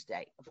a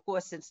Tuesday. Of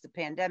course, since the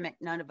pandemic,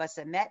 none of us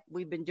have met.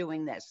 We've been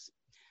doing this.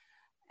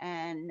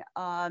 And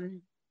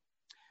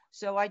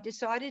so I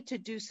decided to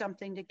do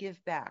something to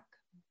give back.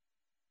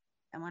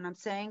 And when I'm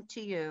saying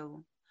to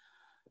you,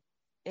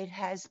 it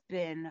has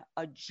been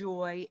a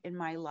joy in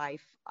my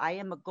life. I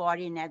am a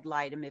guardian ad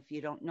litem. If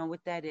you don't know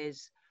what that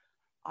is,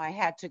 I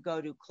had to go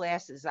to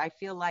classes. I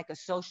feel like a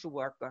social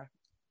worker.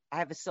 I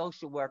have a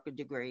social worker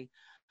degree.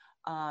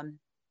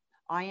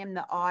 I am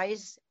the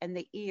eyes and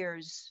the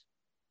ears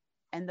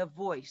and the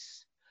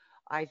voice.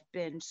 I've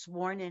been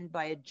sworn in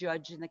by a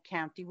judge in the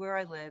county where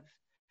I live.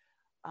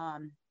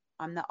 I'm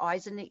the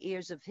eyes and the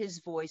ears of his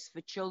voice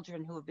for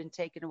children who have been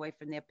taken away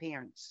from their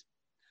parents.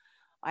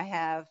 I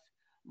have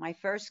my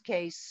first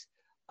case.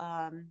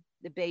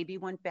 The baby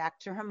went back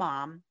to her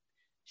mom.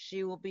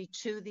 She will be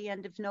 2 the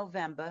end of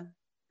November.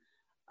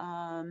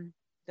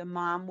 The The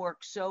mom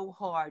worked so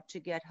hard to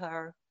get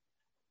her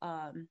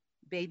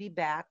baby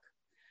back.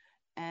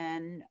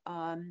 And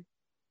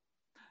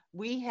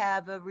we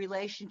have a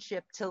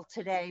relationship till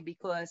today,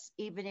 because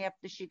even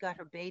after she got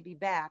her baby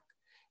back,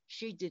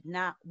 she did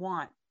not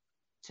want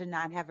to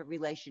not have a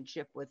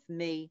relationship with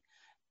me.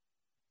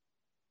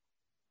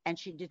 And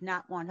she did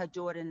not want her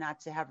daughter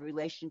not to have a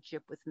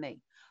relationship with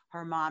me.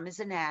 Her mom is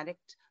an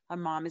addict. Her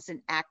mom is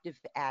an active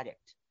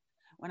addict.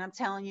 When I'm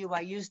telling you, I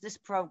use this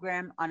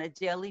program on a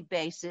daily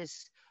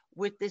basis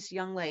with this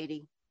young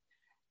lady.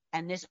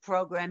 And this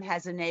program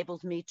has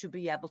enabled me to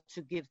be able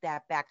to give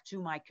that back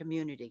to my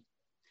community.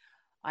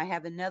 I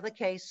have another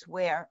case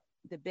where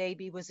the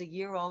baby was a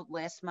year old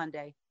last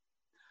Monday.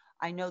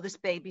 I know this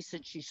baby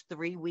since she's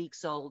 3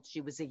 weeks old.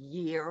 She was a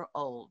year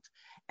old.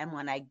 And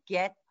when I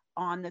get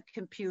on the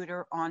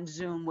computer on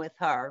Zoom with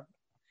her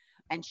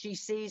and she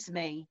sees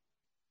me,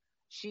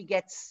 she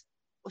gets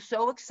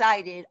so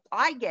excited.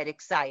 I get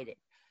excited.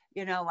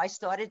 You know, I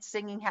started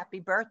singing happy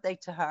birthday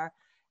to her,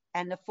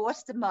 and the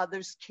foster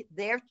mothers,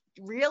 their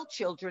real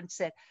children,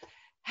 said,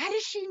 "How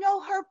does she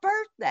know her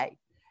birthday?"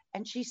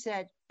 And she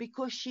said,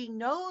 "Because she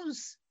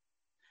knows."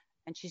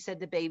 And she said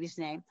the baby's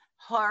name,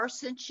 her,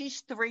 since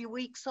she's 3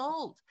 weeks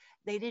old.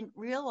 They didn't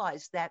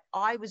realize that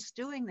I was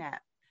doing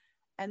that.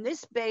 And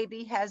this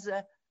baby has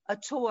a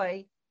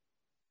toy,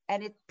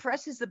 and it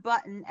presses the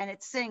button and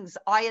it sings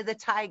Eye of the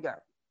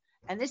Tiger.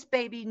 And this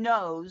baby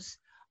knows.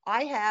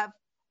 I have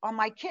on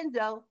my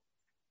Kindle,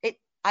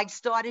 I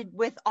started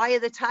with Eye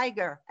of the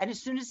Tiger. And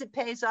as soon as it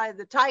plays Eye of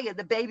the Tiger,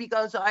 the baby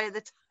goes Eye of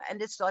the Tiger,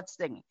 and it starts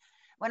singing.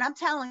 When I'm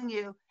telling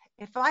you,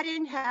 if I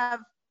didn't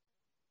have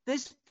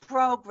this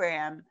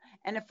program,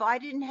 and if I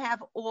didn't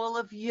have all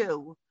of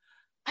you,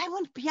 I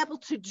wouldn't be able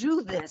to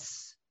do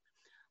this.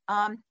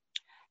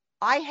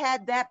 I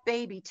had that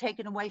baby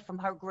taken away from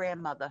her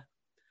grandmother.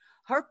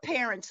 Her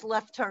parents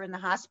left her in the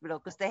hospital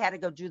because they had to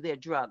go do their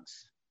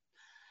drugs.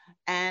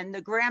 And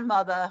the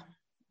grandmother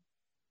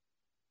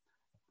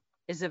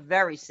is a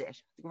very sick.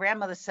 The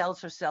grandmother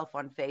sells herself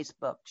on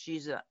Facebook.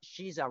 She's a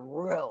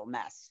real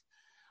mess.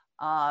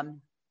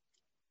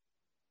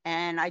 And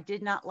I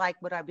did not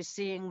like what I was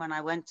seeing when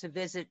I went to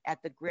visit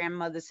at the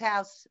grandmother's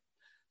house.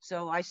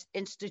 So I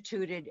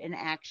instituted an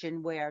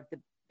action where the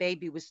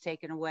baby was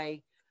taken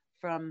away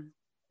from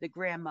the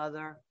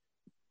grandmother.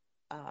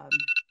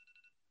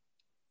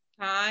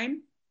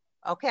 Time.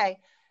 Okay.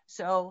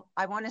 So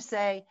I want to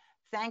say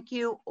thank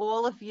you,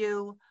 all of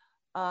you,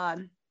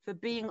 for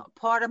being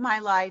part of my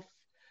life,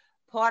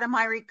 part of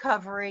my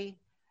recovery,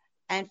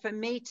 and for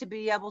me to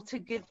be able to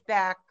give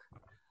back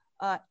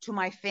to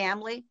my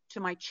family, to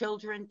my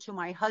children, to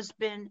my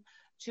husband,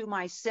 to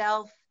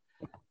myself,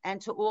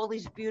 and to all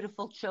these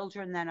beautiful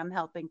children that I'm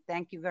helping.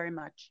 Thank you very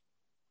much.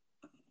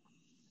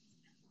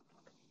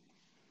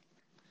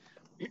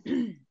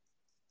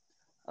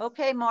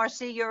 Okay,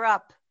 Marcy, you're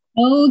up.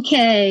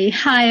 Okay.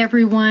 Hi,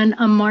 everyone.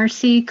 I'm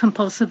Marcy,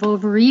 compulsive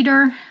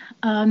overeater.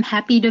 I'm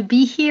happy to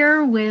be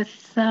here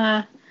with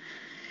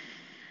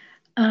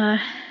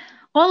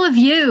all of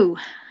you.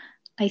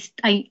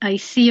 I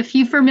see a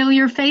few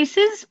familiar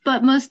faces,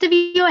 but most of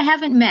you I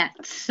haven't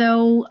met.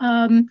 So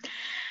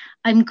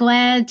I'm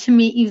glad to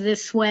meet you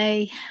this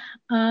way.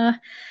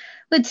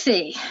 Let's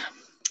see.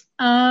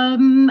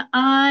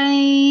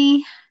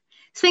 I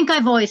think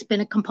I've always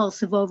been a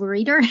compulsive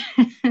overeater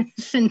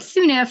since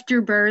soon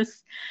after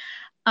birth.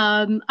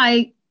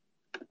 I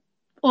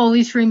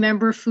always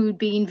remember food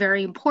being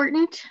very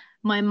important.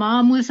 My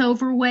mom was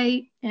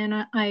overweight,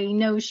 and I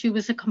know she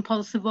was a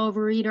compulsive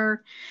overeater.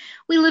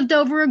 We lived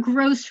over a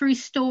grocery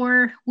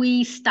store.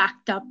 We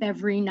stocked up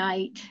every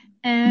night,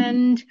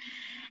 and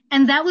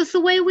that was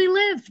the way we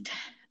lived.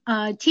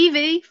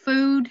 TV,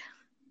 food,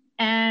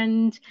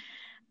 and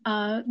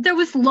there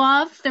was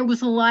love. There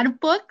was a lot of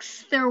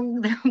books. There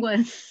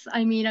was,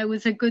 I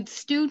was a good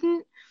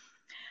student,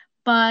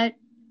 but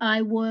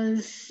I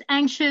was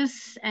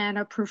anxious and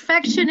a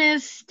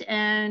perfectionist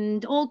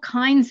and all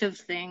kinds of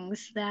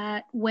things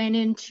that went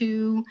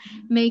into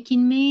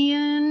making me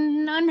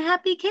an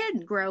unhappy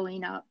kid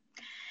growing up.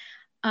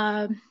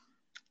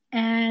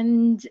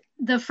 And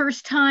the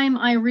first time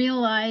I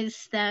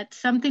realized that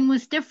something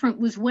was different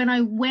was when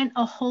I went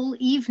a whole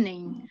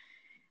evening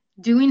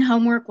doing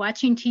homework,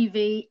 watching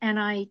TV, and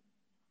I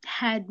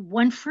had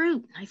one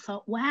fruit. I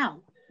thought,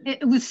 wow,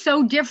 it was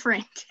so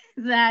different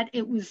that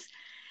it was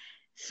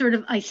sort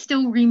of, I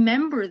still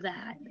remember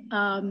that.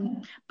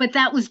 But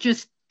that was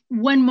just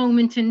one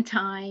moment in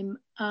time.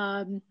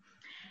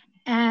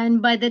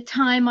 And by the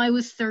time I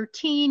was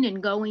 13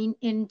 and going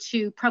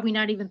into, probably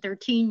not even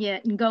 13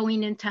 yet, and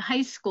going into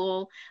high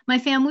school, my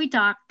family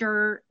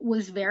doctor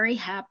was very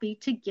happy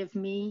to give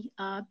me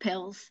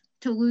pills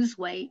to lose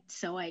weight.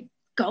 So I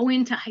go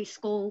into high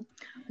school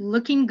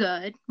looking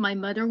good. My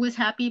mother was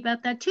happy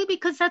about that too,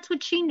 because that's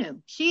what she knew.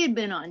 She had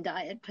been on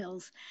diet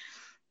pills,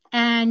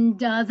 and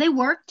they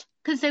worked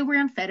because they were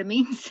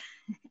amphetamines.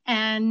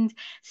 And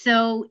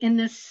so in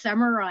the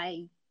summer,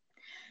 I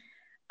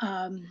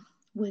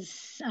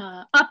was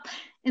up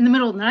in the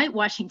middle of the night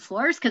washing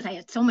floors because I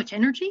had so much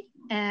energy.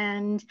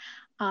 And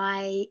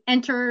I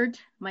entered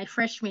my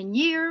freshman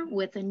year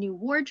with a new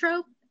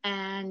wardrobe,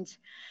 and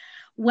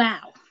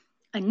wow,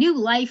 a new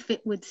life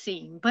it would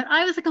seem. But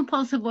I was a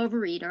compulsive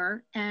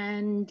overeater,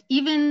 and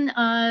even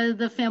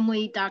the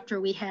family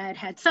doctor we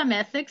had some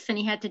ethics, and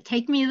he had to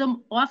take me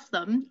off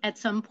them at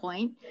some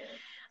point.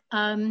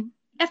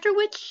 After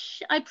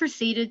which I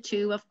proceeded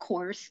to, of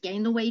course,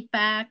 gain the weight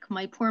back.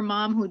 My poor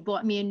mom, who had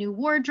bought me a new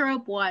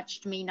wardrobe,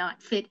 watched me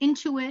not fit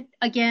into it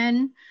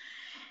again.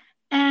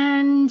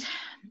 And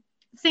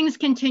things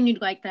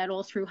continued like that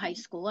all through high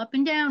school, up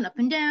and down,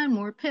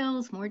 more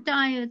pills, more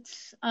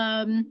diets.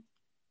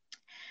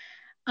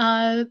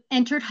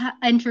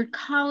 Entered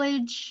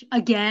college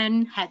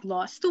again, had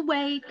lost the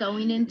weight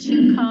going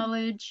into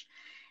college,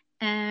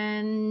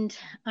 and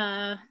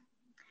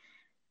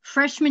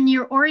freshman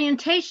year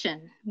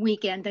orientation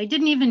weekend, I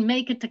didn't even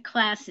make it to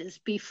classes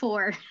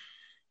before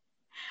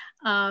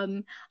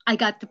I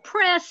got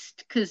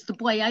depressed because the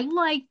boy I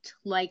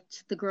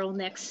liked the girl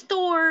next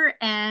door,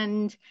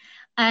 and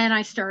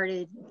I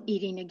started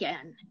eating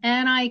again,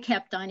 and I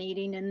kept on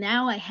eating, and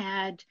now I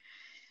had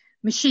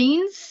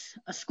machines,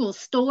 a school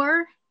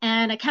store,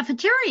 and a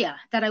cafeteria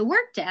that I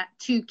worked at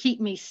to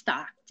keep me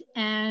stocked.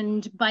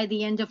 And by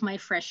the end of my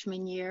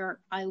freshman year,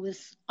 I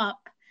was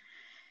up.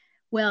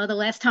 Well, the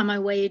last time I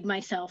weighed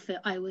myself,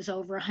 I was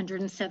over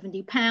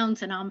 170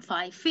 pounds, and I'm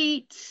 5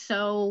 feet.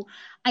 So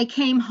I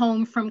came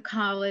home from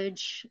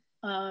college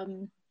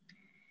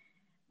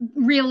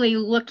really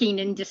looking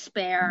in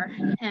despair,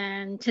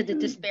 and to the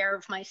despair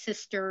of my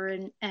sister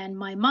and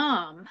my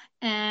mom.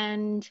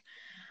 And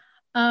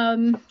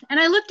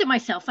I looked at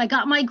myself. I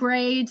got my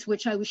grades,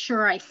 which I was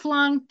sure I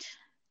flunked.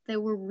 They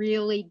were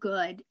really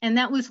good. And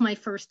that was my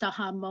first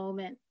aha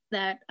moment,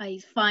 that I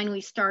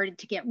finally started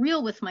to get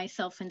real with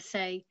myself and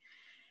say,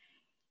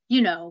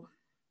 you know,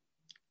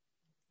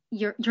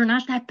 you're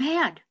not that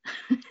bad.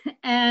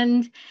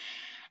 and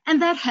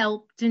that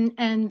helped,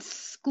 and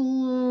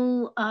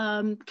school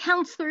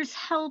counselors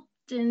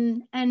helped,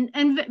 and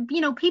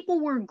you know, people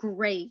were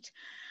great.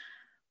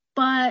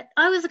 But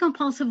I was a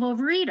compulsive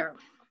overeater.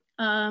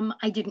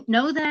 I didn't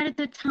know that at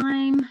the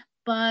time,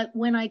 but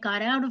when I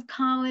got out of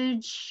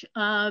college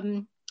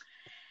and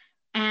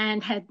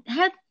had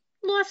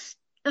lost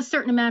a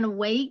certain amount of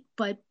weight,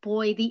 but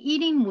boy, the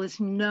eating was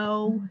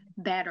no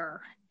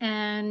better.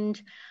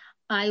 And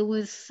I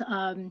was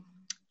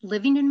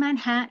living in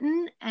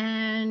Manhattan,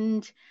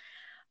 and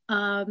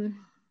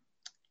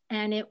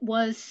it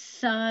was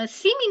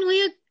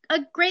seemingly a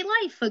great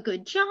life, a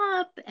good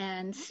job,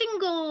 and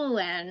single,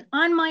 and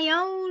on my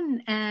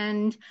own,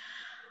 and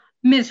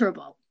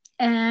miserable.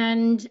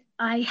 And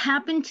I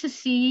happened to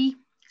see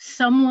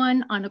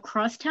someone on a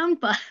crosstown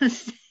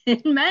bus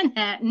in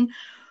Manhattan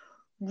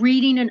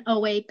reading an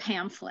OA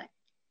pamphlet,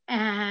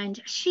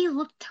 and she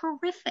looked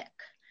terrific.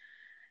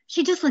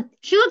 She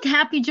looked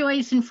happy,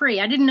 joyous, and free.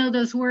 I didn't know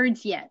those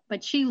words yet,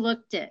 but she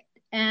looked it.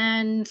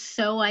 And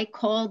so I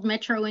called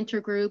Metro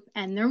Intergroup,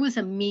 and there was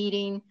a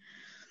meeting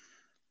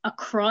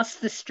across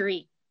the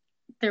street.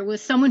 There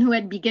was someone who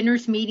had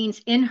beginners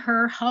meetings in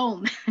her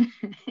home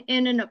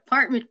in an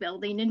apartment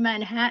building in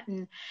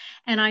Manhattan.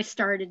 And I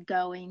started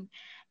going.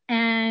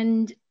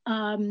 And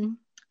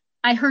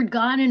I heard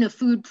God in a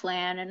food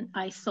plan, and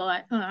I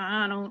thought, oh,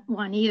 I don't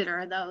want either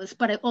of those.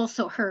 But I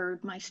also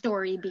heard my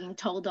story being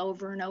told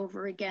over and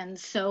over again.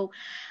 So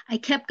I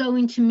kept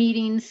going to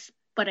meetings,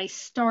 but I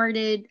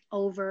started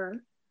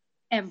over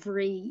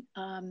every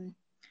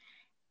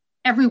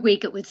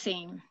week, it would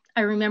seem.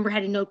 I remember I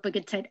had a notebook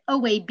that said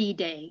OAB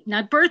day,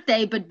 not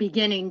birthday, but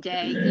beginning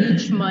day,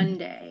 each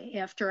Monday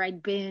after I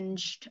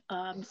binged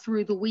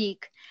through the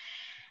week.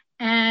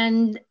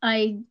 And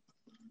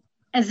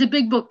as the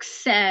big book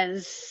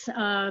says,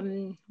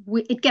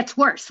 it gets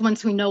worse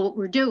once we know what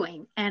we're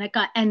doing. And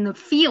the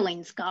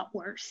feelings got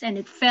worse, and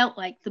it felt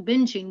like the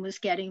binging was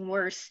getting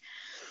worse.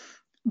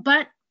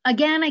 But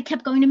again, I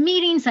kept going to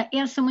meetings. I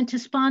asked someone to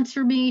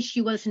sponsor me.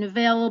 She wasn't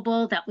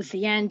available. That was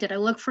the end. Did I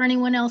look for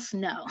anyone else?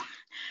 No.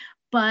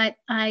 But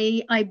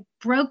I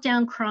broke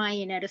down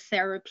crying at a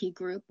therapy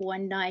group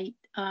one night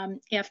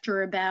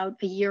after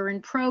about a year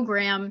in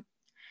program.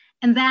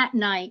 And that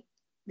night,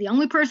 the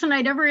only person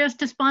I'd ever asked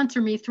to sponsor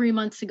me 3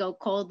 months ago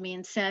called me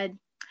and said,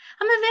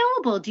 I'm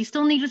available. Do you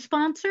still need a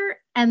sponsor?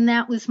 And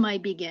that was my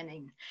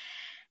beginning.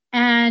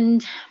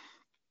 And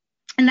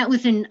that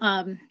was in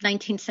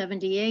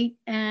 1978.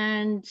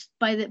 And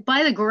by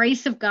the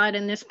grace of God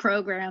in this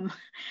program,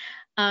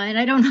 and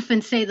I don't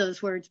often say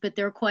those words, but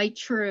they're quite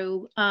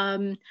true,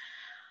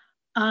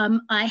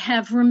 I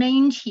have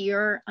remained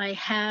here. I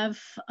have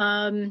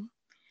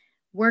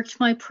worked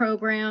my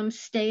program,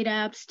 stayed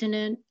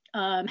abstinent,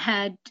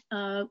 had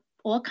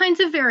all kinds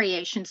of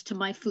variations to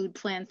my food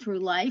plan through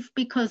life,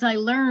 because I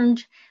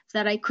learned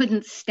that I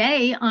couldn't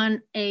stay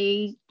on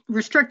a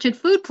restricted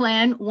food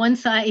plan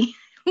once I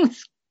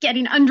was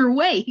getting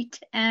underweight.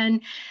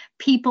 And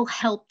people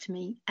helped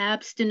me,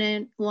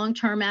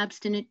 long-term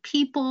abstinent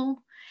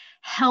people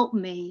helped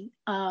me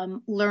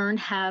learn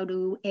how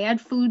to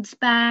add foods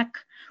back,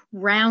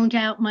 round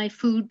out my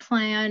food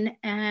plan.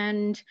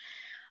 And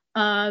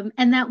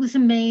And that was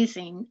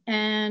amazing.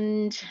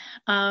 And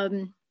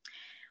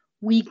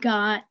we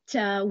got,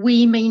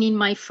 we meaning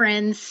my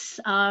friends,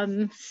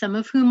 some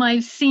of whom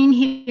I've seen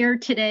here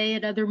today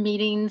at other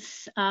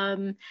meetings,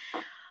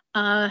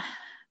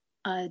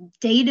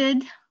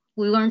 dated.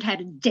 We learned how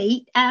to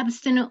date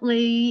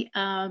abstinently,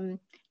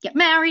 get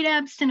married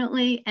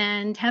abstinently,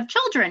 and have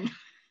children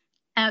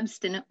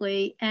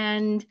abstinently.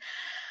 And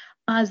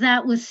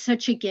that was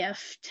such a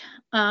gift.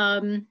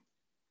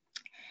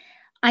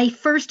 I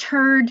first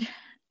heard,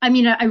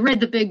 I read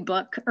the big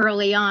book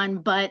early on,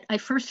 but I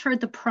first heard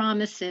the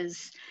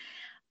promises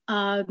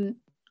that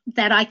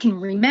I can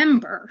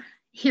remember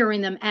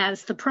hearing them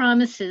as the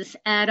promises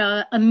at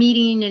a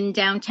meeting in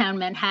downtown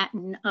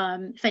Manhattan.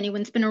 If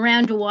anyone's been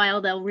around a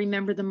while, they'll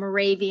remember the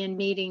Moravian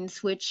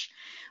meetings, which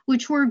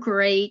were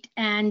great,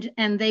 and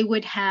they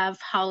would have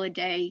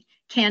holiday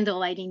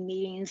candlelighting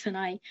meetings, and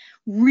I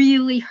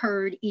really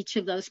heard each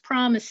of those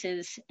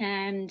promises,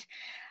 and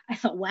I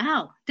thought,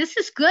 wow, this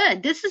is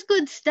good. This is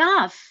good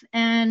stuff.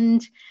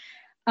 And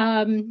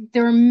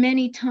there are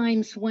many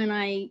times when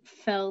I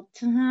felt,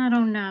 I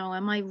don't know,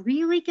 am I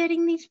really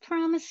getting these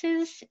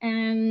promises?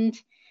 And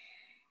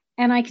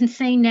I can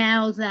say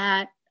now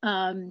that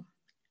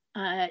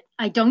I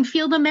don't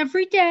feel them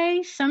every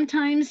day.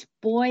 Sometimes,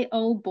 boy,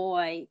 oh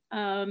boy,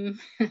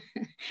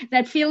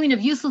 that feeling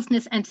of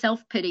uselessness and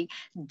self-pity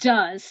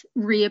does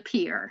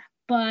reappear.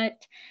 But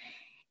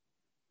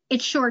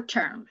it's short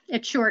term.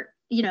 It's short.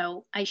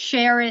 I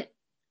share it,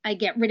 I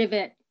get rid of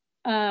it.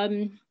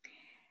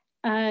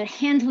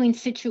 Handling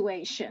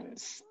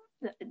situations,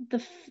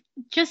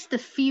 just the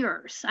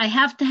fears. I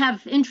have to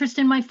have interest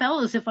in my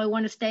fellows if I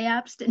want to stay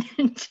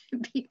abstinent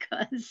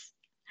because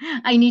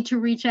I need to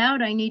reach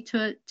out. I need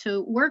to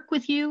work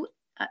with you,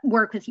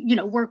 work with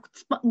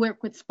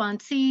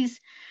sponsees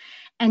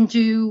and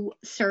do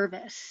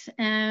service.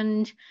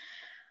 And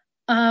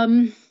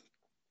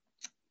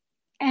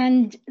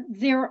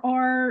there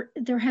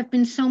have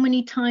been so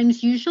many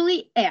times,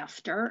 usually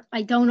after,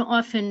 I don't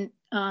often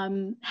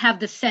have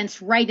the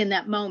sense right in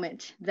that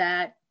moment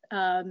that,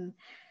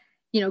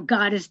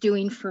 God is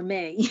doing for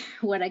me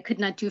what I could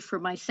not do for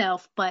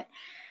myself. But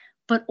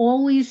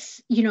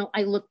always,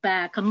 I look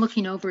back, I'm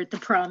looking over at the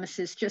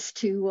promises just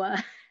to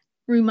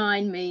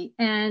remind me.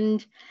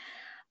 And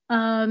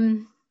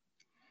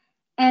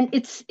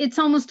it's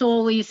almost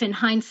always in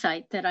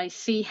hindsight that I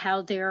see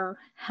how they're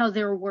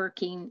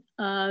working.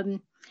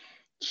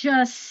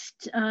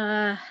 Just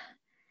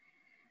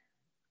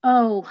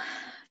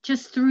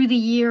through the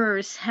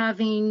years,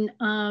 having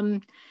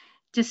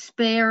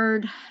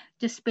despaired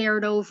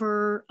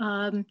over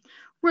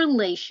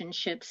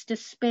relationships,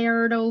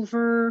 despaired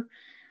over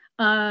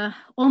all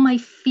my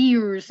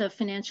fears of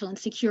financial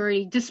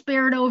insecurity,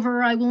 despaired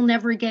over I will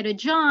never get a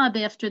job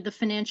after the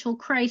financial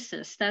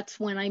crisis. That's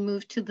when I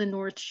moved to the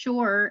North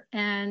Shore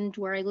and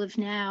where I live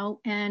now.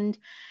 And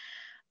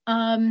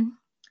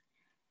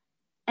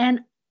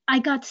I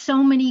got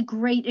so many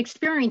great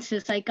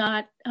experiences. I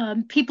got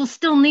people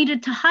still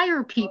needed to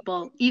hire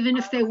people, even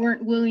if they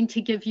weren't willing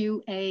to give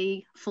you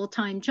a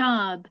full-time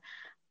job.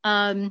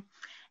 I'm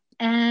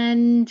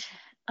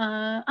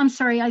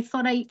sorry, I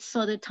thought I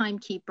saw the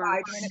timekeeper.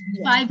 5 minutes.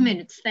 5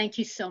 minutes. Thank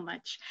you so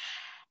much.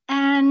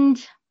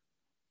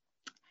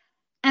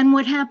 And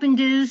what happened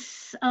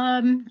is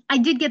I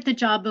did get the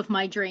job of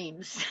my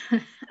dreams.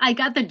 I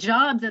got the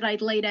job that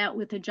I'd laid out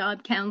with a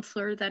job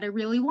counselor that I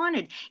really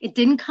wanted. It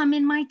didn't come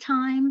in my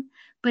time,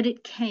 but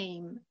it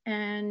came.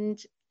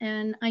 And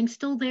I'm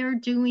still there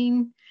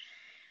doing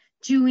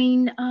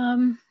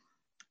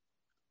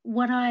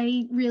what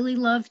I really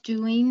love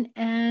doing.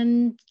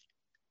 And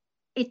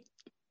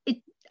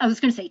I was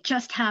going to say it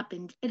just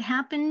happened. It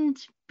happened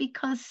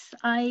because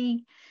I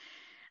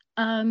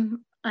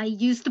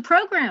used the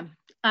program.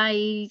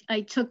 I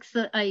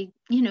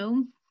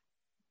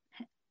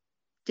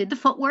did the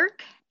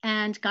footwork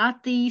and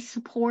got the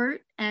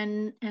support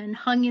and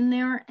hung in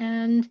there.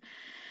 And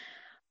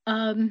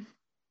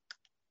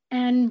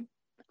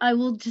I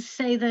will just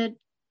say that,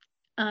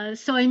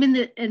 so I'm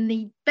in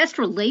the best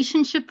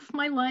relationship of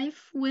my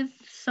life with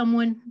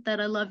someone that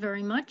I love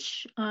very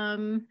much,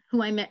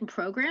 who I met in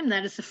program.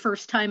 That is the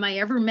first time I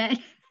ever met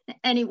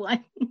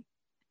anyone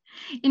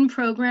in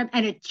program.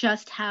 And it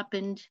just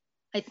happened,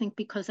 I think,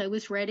 because I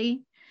was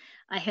ready.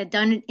 I had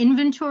done an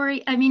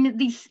inventory. I mean,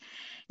 these,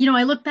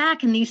 I look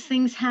back and these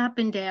things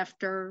happened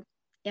after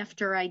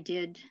I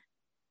did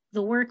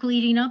the work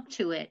leading up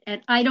to it.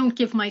 And I don't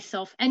give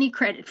myself any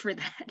credit for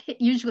that. It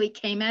usually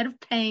came out of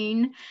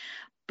pain,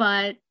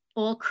 but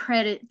all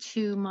credit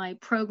to my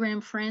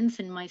program friends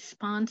and my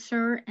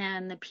sponsor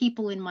and the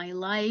people in my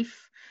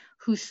life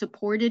who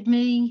supported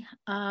me.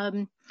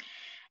 And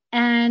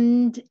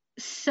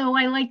so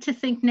I like to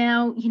think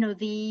now,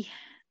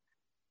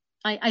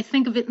 I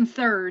think of it in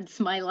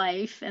thirds, my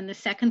life, and the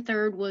second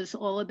third was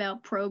all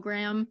about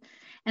program.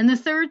 And the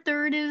third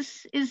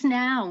is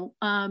now,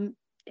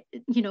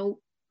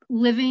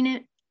 living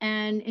it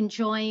and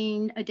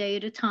enjoying a day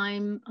at a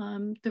time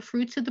the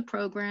fruits of the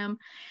program.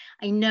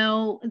 I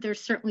know there's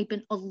certainly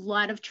been a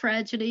lot of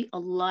tragedy, a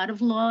lot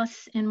of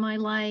loss in my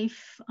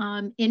life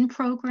in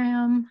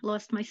program.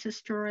 Lost my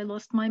sister, I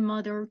lost my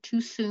mother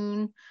too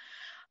soon.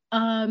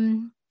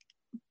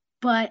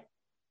 But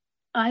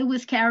I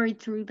was carried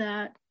through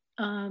that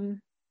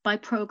by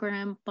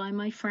program, by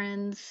my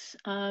friends.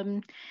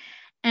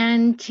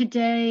 And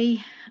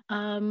today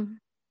I'm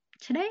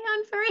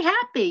very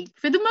happy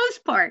for the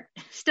most part.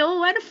 Still a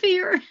lot of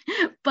fear,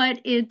 but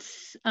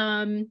it's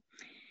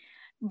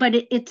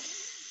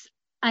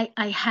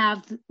I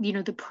have,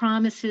 the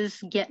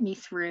promises get me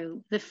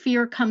through. The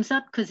fear comes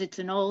up because it's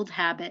an old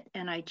habit,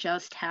 and I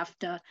just have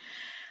to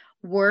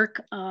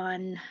work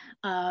on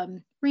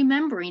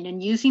remembering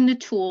and using the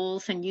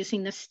tools and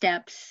using the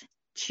steps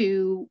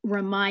to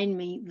remind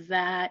me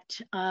that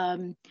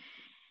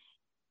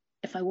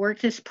if I work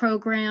this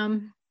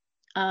program,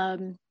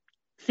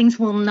 things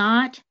will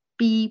not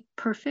be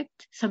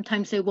perfect.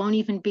 Sometimes they won't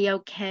even be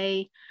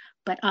okay,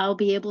 but I'll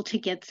be able to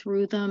get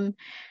through them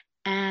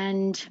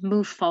and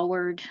move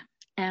forward.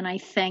 And I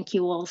thank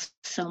you all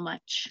so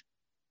much.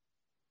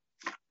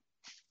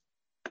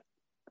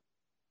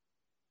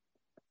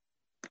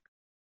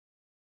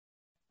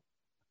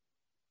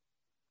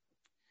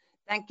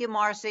 Thank you,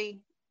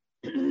 Marcy.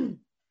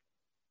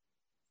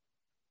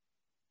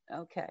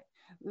 Okay,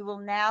 we will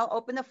now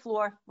open the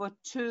floor for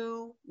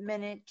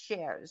 2-minute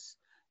shares.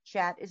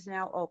 Chat is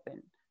now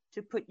open.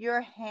 To put up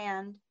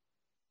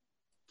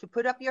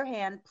your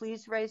hand,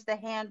 please raise the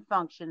hand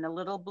function, the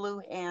little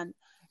blue hand,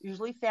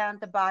 usually found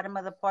at the bottom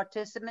of the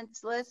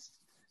participants list.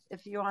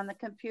 If you're on the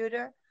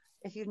computer,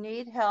 if you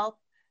need help,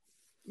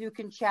 you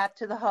can chat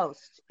to the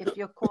host. If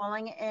you're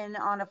calling in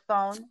on a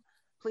phone,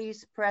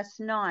 please press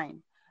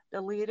 9.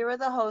 The leader of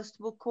the host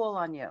will call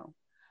on you.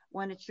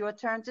 When it's your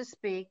turn to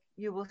speak,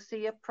 you will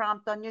see a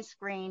prompt on your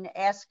screen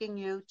asking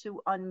you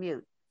to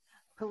unmute.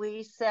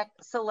 Please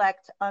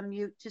select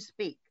unmute to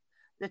speak.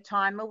 The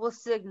timer will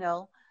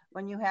signal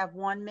when you have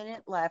 1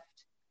 minute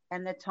left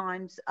and the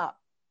time's up.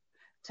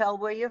 Tell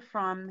where you're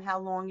from, how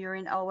long you're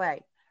in OA.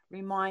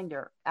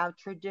 Reminder, our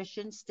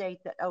traditions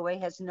state that OA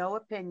has no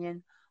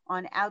opinion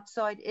on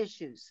outside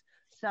issues.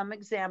 Some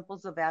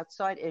examples of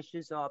outside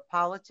issues are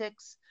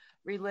politics,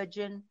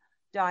 religion,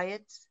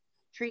 diets,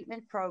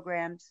 treatment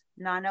programs,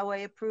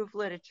 non-OA approved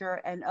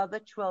literature, and other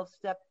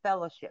 12-step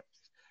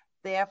fellowships.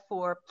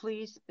 Therefore,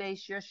 please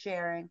base your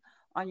sharing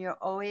on your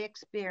OA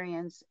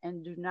experience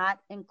and do not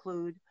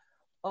include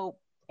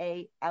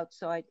OA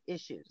outside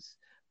issues.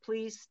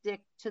 Please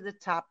stick to the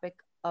topic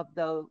of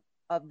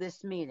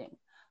this meeting.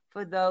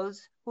 For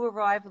those who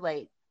arrive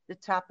late, the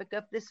topic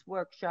of this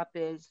workshop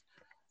is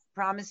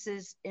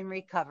Promises in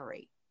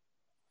Recovery.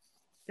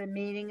 The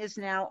meeting is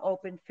now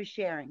open for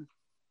sharing.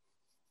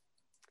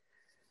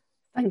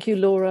 Thank you,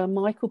 Laura.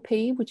 Michael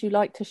P., would you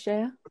like to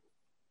share?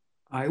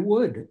 I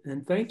would,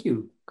 and thank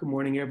you. Good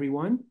morning,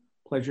 everyone.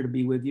 Pleasure to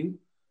be with you.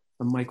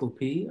 I'm Michael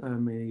P.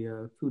 I'm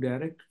a food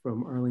addict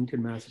from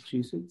Arlington,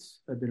 Massachusetts.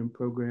 I've been in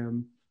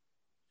program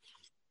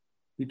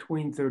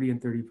between 30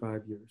 and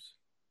 35 years.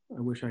 I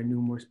wish I knew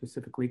more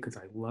specifically because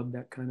I love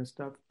that kind of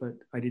stuff, but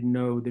I didn't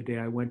know the day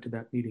I went to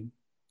that meeting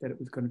that it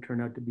was going to turn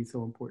out to be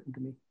so important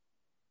to me.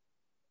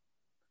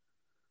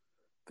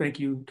 Thank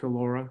you to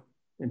Laura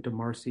and to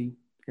Marcy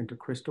and to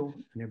Crystal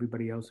and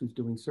everybody else who's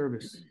doing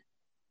service.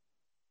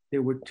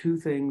 There were two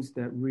things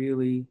that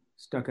really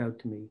stuck out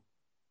to me.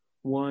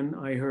 One,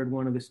 I heard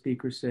one of the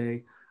speakers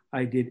say,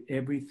 I did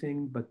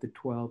everything but the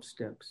 12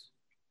 steps.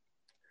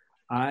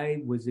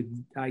 I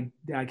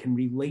can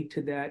relate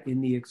to that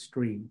in the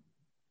extreme.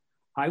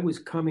 I was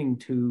coming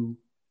to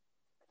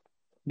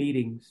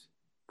meetings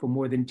for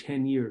more than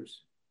 10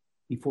 years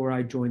before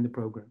I joined the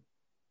program.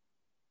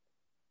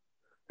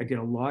 I did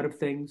a lot of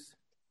things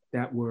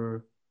that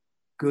were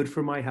good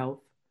for my health.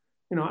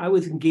 You know, I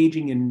was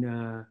engaging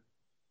in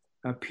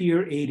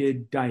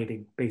peer-aided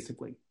dieting,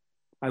 basically.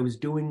 I was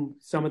doing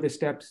some of the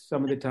steps,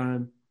 some of the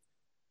time,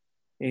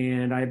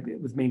 and I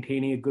was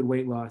maintaining a good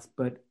weight loss.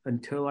 But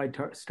until I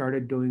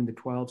started doing the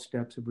 12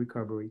 steps of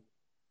recovery,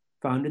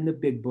 found in the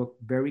big book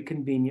very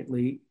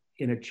conveniently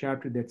in a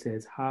chapter that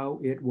says how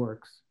it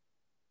works,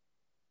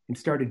 and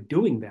started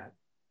doing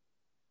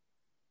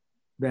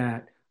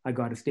that I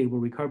got a stable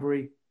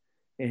recovery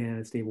and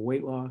a stable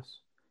weight loss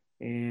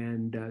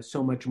and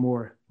so much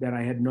more that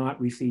I had not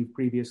received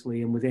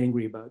previously and was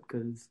angry about,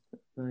 because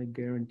I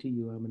guarantee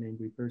you I'm an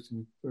angry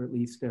person, or at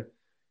least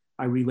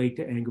I relate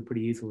to anger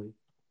pretty easily.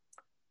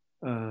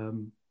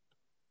 And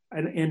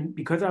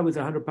because I was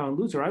a 100-pound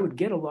loser, I would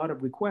get a lot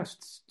of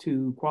requests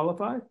to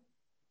qualify.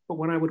 But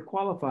when I would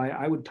qualify,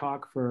 I would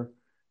talk for,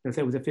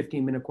 say it was a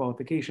 15-minute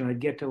qualification,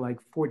 I'd get to like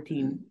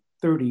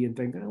 14:30 and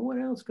think, oh, what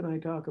else can I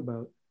talk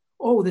about?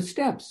 Oh, the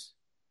steps.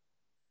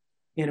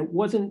 And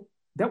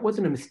that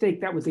wasn't a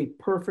mistake. That was a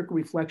perfect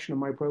reflection of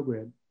my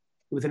program.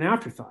 It was an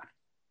afterthought.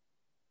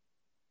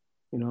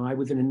 You know, I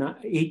was in an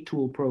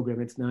 8-tool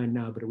program. It's 9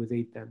 now, but it was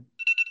 8 then.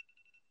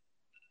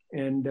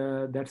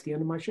 And that's the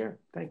end of my share.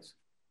 Thanks.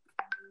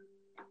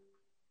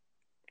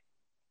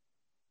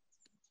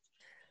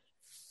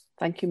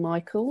 Thank you,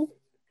 Michael.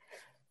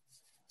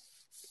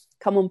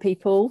 Come on,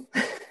 people.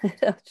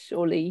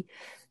 Surely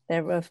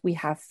we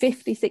have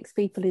 56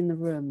 people in the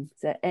room. Is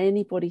there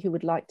anybody who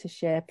would like to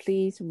share?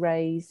 Please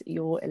raise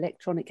your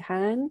electronic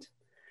hand,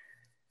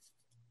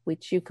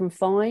 which you can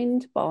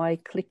find by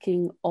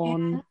clicking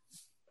on... Yeah.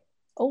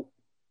 Oh.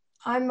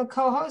 I'm a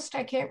co-host.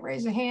 I can't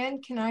raise a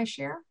hand. Can I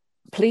share?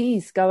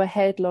 Please, go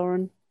ahead,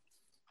 Lauren.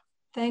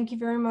 Thank you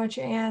very much,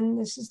 Anne.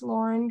 This is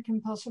Lauren,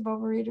 compulsive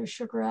overeater,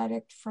 sugar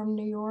addict from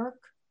New York.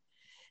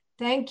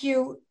 Thank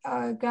you,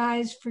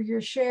 guys, for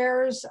your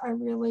shares. I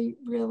really,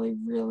 really,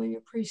 really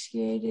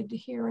appreciated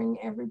hearing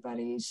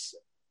everybody's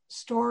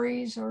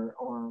stories or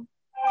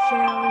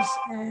shares.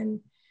 And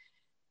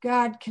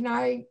God, can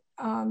I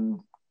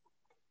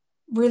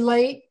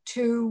relate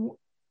to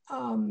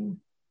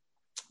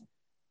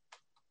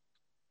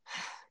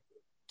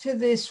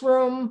this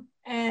room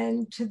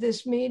and to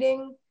this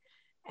meeting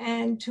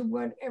and to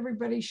what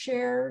everybody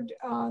shared.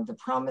 The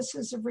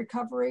promises of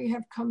recovery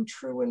have come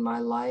true in my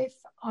life.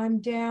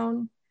 I'm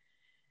down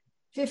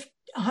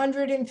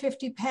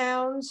 150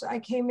 pounds. I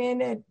came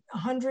in at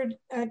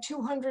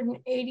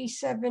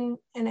 287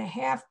 and a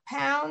half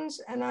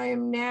pounds, and I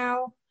am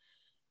now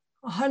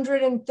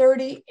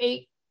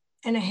 138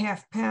 and a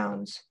half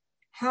pounds.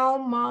 Oh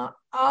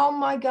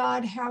my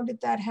God, how did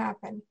that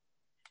happen?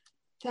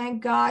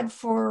 Thank God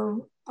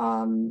for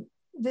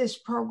this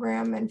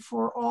program and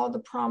for all the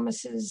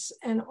promises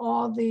and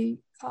all the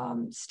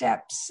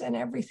steps and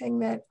everything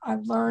that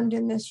I've learned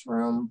in this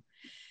room,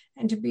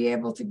 and to be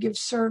able to give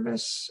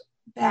service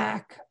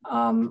back.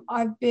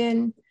 I've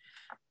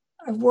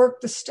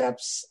worked the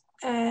steps,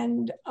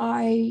 and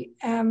I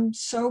am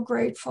so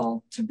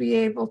grateful to be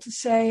able to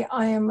say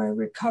I am a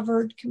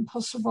recovered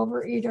compulsive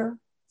overeater,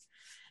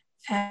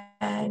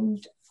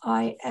 and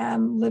I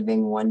am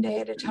living one day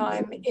at a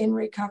time in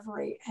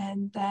recovery,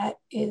 and that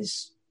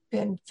has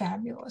been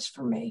fabulous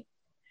for me.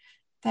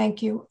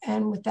 Thank you.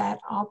 And with that,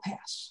 I'll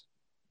pass.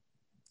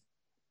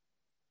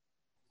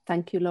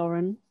 Thank you,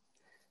 Lauren.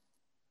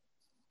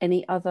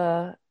 Any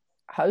other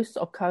hosts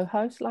or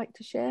co-hosts like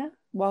to share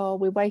while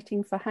we're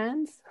waiting for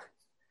hands?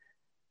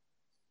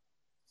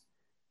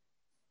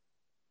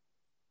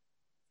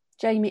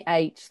 Jamie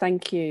H.,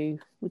 thank you.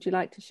 Would you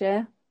like to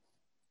share?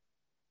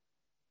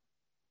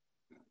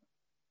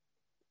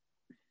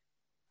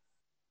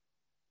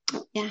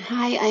 Yeah,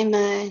 hi, I'm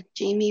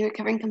Jamie,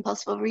 recovering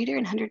compulsive overeater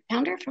and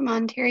 100-pounder from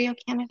Ontario,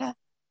 Canada.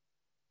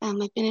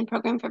 I've been in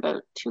program for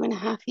about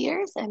 2.5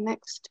 years, and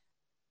next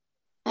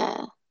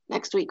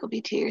week will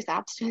be 2 years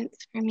abstinence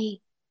for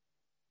me.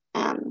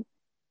 Thank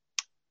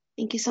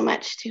you so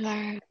much to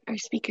our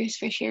speakers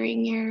for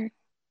sharing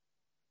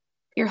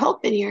your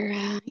hope and your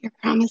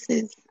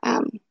promises.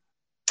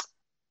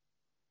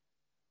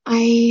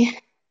 I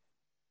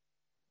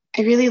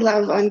really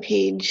love on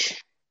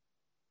page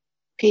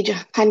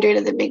 100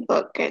 of the big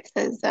book, it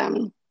says,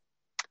 when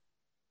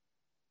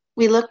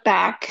we look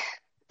back,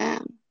 we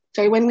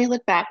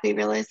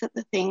realize that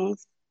the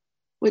things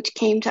which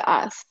came to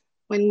us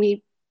when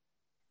we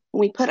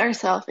put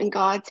ourselves in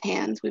God's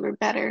hands, we're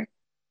better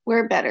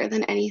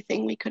than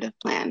anything we could have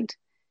planned.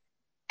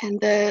 And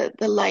the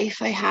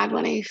life I had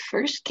when I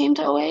first came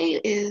to OA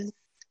is,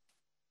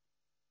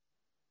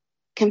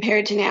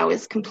 compared to now,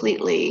 is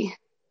completely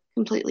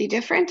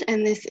different.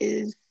 And this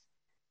is,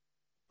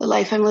 the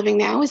life I'm living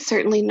now is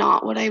certainly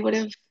not what I would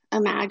have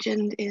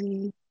imagined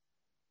in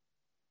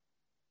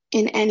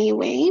any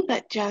way,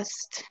 but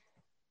just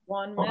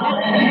 1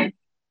 minute.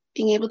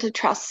 being able to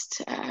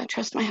trust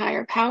my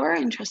higher power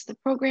and trust the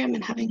program,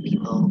 and having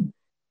people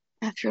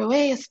through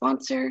OA, a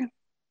sponsor,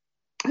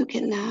 who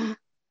can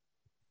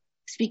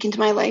speak into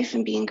my life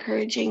and be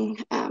encouraging.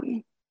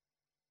 I'm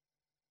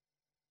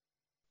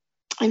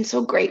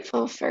so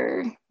grateful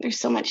there's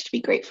so much to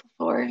be grateful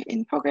for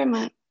in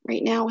program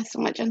right now, with so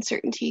much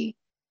uncertainty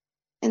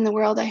in the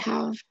world. I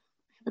have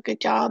a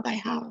good job. I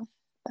have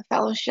a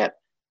fellowship.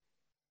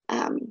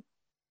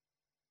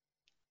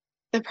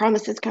 The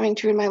promises coming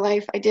true in my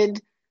life. I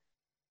did,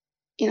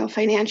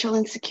 financial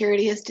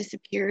insecurity has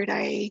disappeared.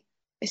 I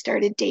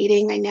started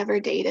dating. I never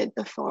dated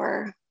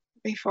before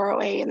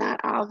OA, and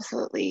that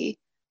absolutely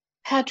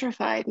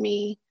petrified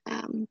me.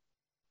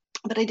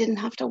 But I didn't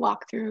have to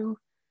walk through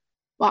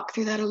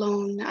that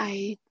alone.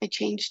 I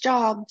changed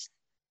jobs,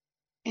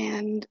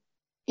 and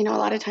a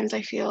lot of times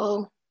I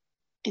feel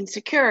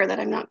insecure that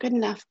I'm not good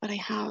enough, but I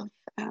have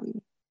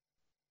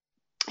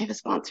a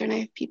sponsor, and I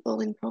have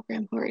people in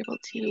program who are able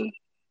to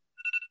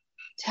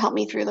help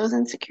me through those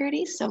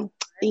insecurities. So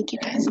thank you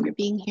guys for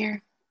being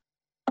here.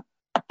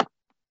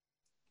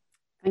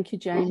 Thank you,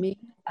 Jamie.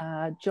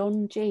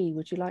 John G.,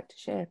 would you like to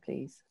share,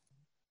 please?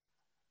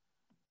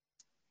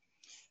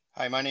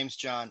 Hi, my name's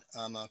John.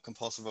 I'm a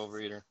compulsive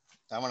overeater.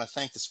 I want to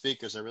thank the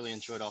speakers. I really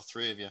enjoyed all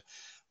three of you.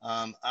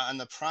 On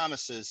the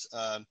promises,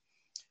 I've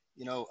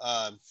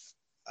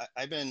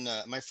been,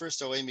 my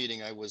first OA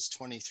meeting, I was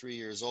 23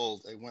 years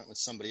old. I went with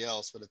somebody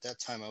else, but at that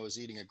time I was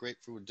eating a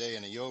grapefruit a day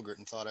and a yogurt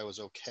and thought I was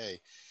okay.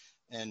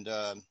 And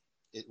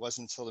it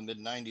wasn't until the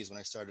mid-90s when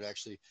I started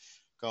actually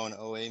going to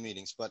OA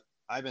meetings, but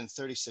I've been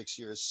 36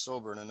 years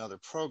sober in another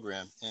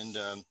program. And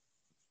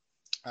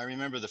I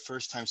remember the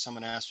first time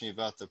someone asked me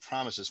about the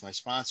promises, my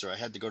sponsor, I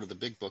had to go to the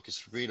big book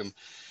to read them.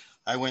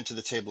 I went to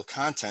the table of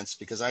contents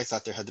because I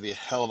thought there had to be a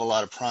hell of a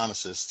lot of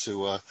promises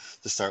to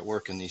start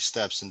working these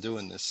steps and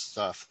doing this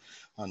stuff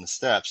on the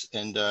steps.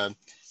 And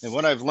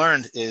what I've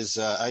learned is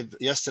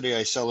yesterday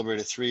I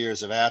celebrated 3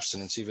 years of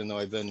abstinence, even though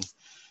I've been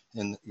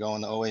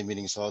going to OA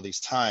meetings all these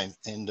time.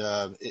 And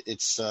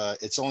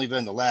it's only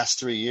been the last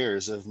 3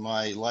 years of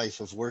my life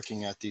of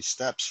working at these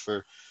steps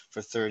for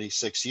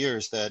 36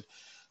 years that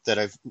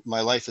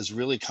my life is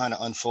really kind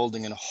of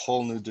unfolding in a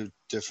whole new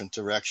different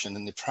direction.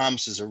 And the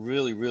promises are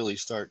really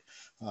starting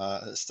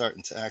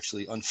to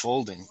actually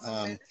unfolding.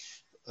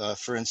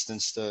 For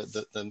instance,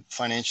 the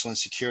financial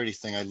insecurity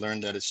thing, I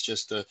learned that it's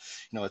just a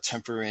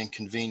temporary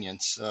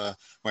inconvenience.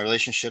 My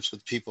relationships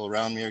with people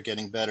around me are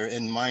getting better,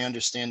 and my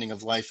understanding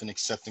of life and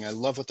accepting. I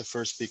love what the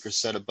first speaker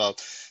said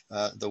about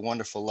the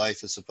wonderful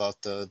life is about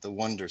the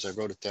wonders. I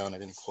wrote it down. I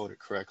didn't quote it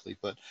correctly,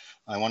 but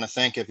I want to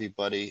thank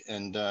everybody.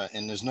 And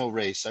there's no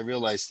race. I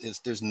realized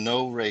there's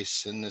no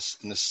race in this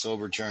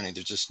sober journey.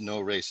 There's just no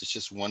race. It's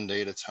just one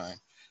day at a time.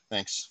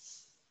 Thanks.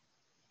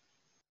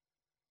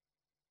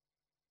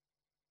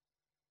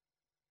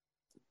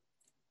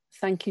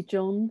 Thank you,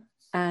 John.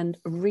 And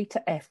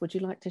Rita F., would you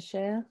like to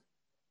share?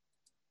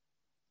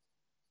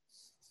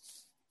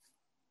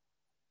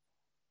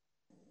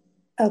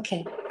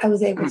 Okay, I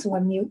was able to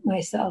unmute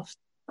myself.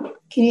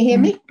 Can you hear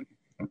me?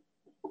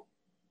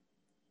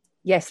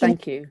 Yes,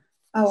 thank you.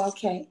 Oh,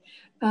 okay.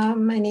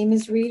 My name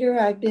is Rita.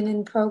 I've been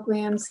in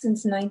programs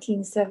since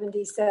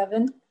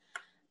 1977.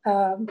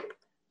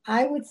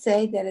 I would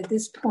say that at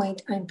this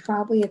point, I'm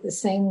probably at the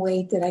same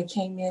weight that I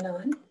came in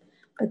on.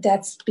 But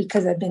that's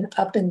because I've been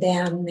up and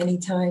down many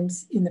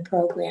times in the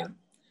program.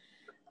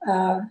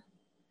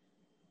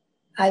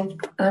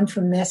 I'm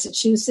from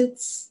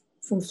Massachusetts,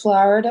 from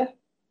Florida,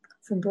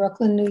 from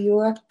Brooklyn, New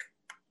York,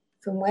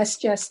 from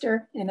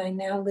Westchester, and I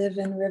now live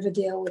in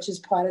Riverdale, which is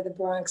part of the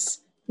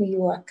Bronx, New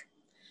York.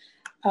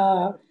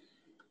 So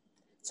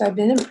I've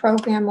been in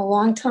program a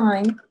long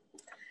time,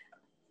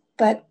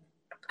 but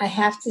I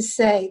have to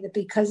say that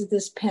because of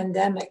this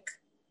pandemic,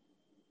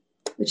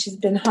 which has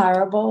been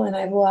horrible, and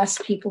I've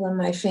lost people in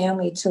my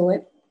family to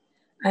it,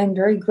 I'm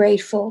very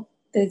grateful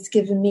that it's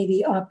given me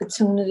the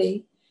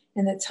opportunity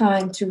and the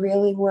time to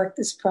really work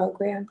this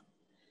program.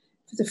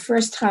 For the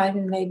first time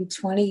in maybe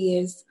 20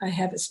 years, I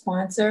have a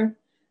sponsor.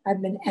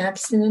 I've been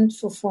abstinent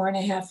for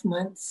 4.5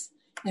 months,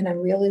 and I'm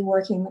really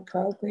working the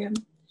program,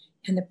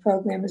 and the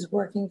program is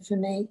working for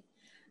me.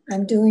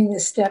 I'm doing the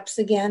steps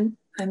again.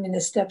 I'm in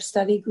a step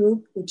study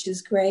group, which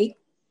is great.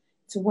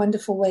 It's a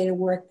wonderful way to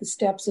work the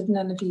steps if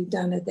none of you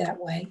done it that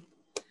way.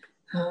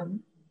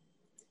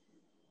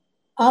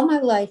 All my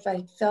life,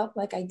 I felt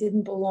like I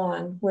didn't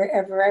belong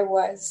wherever I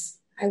was.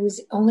 I was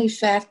the only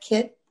fat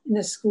kid in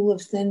a school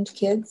of thin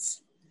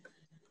kids.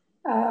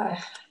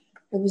 I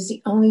was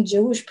the only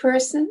Jewish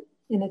person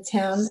in a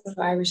town of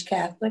Irish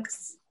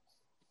Catholics.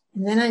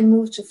 And then I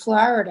moved to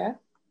Florida,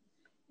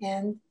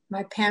 and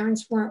my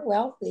parents weren't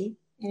wealthy,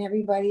 and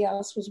everybody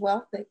else was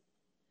wealthy.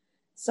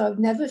 So I've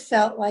never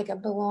felt like I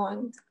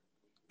belonged.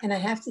 And I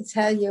have to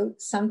tell you,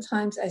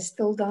 sometimes I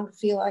still don't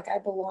feel like I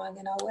belong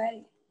in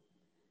OA.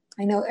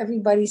 I know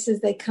everybody says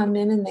they come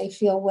in and they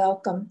feel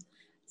welcome.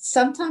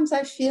 Sometimes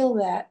I feel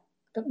that,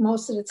 but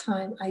most of the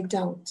time I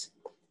don't.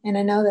 And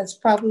I know that's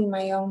probably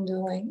my own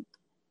doing.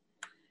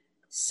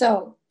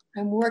 So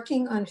I'm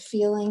working on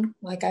feeling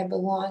like I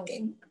belong.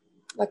 And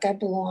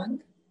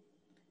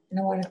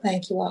I want to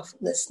thank you all for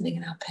listening,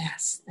 and I'll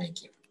pass.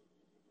 Thank you.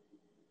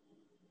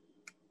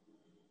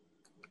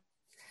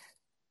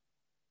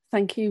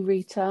 Thank you,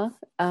 Rita.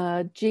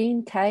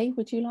 Jean Kay,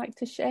 would you like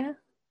to share?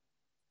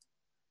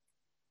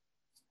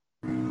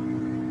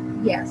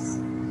 Yes.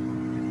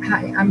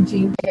 Hi, I'm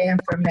Jean Kay. I'm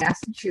from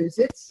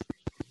Massachusetts.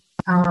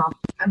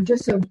 I'm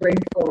just so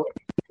grateful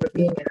for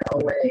being in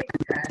OA,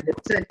 and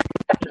it's the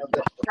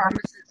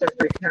promises of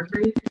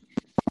recovery.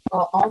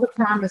 All the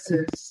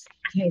promises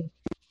came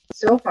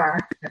so far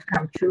have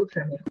come true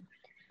for me.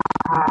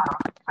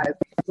 I've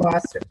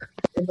lost a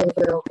little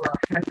bit over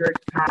 100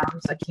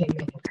 pounds. I came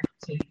in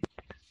at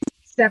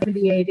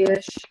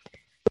 78-ish.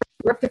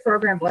 Worked the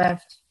program,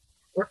 left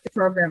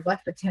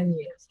for 10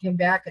 years. Came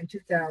back in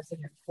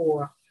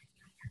 2004.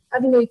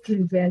 Utterly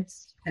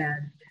convinced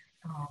and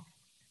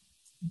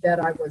that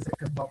I was a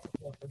compulsive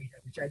overeater,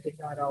 which I did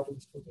not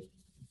always believe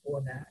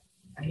before that.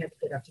 I had to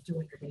get up to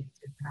 280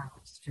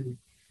 pounds to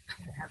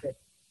have it,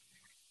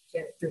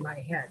 get it through my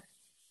head.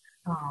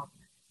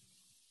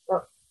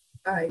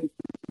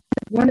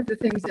 One of the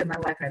things in my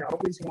life, I'd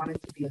always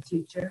wanted to be a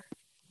teacher.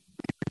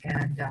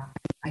 And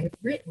I had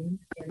written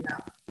in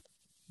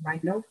my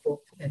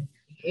notebook in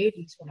the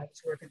 80s when I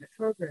was working the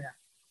program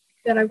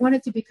that I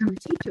wanted to become a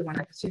teacher when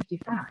I was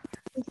 55.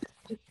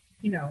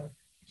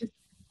 Just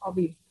all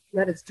the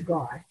letters to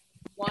God.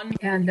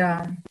 And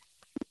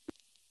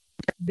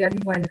then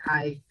when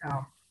I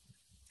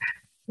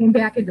came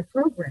back into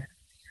program,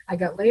 I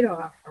got laid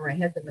off, or I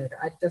had been laid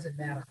off. It doesn't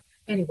matter.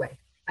 Anyway,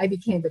 I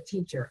became a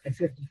teacher at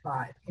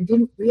 55 and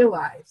didn't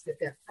realize that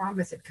that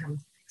promise had come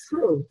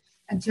true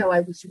until I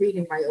was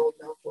reading my old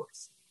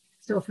notebooks.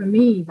 So for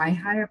me, my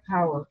higher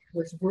power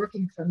was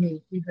working for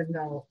me, even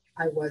though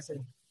I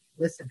wasn't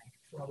listening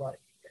for a lot of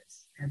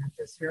years. And I'm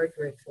just very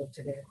grateful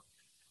today.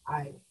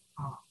 I'm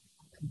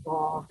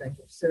involved, I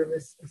give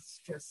service. It's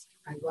just,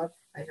 I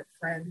have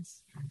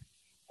friends.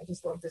 I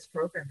just love this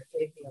program. It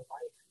gave me a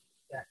life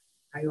that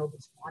I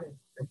always wanted,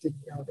 but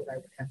didn't know that I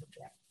would ever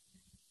get.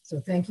 So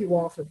thank you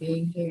all for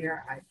being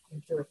here. I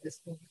enjoyed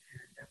listening,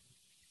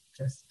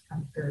 and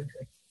I'm very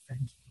grateful.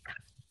 Thank you.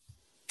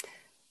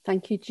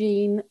 Thank you,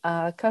 Jean.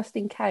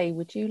 Kirsten Kay,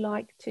 would you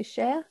like to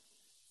share?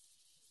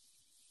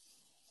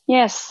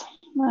 Yes.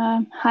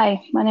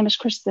 Hi, my name is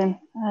Kristen.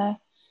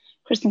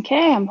 Kristen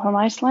Kay. I'm from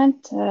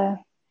Iceland.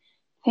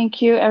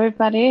 Thank you,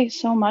 everybody,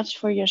 so much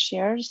for your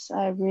shares.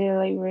 I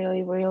really,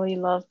 really, really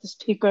love the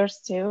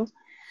speakers too.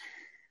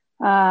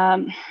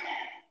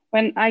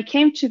 When I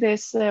came to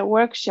this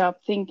workshop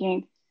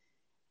thinking,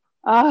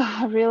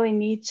 I really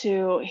need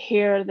to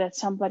hear that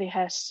somebody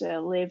has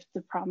lived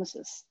the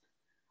promises.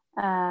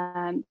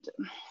 And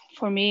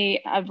for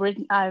me, I've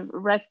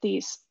read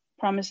these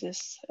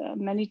promises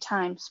many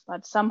times,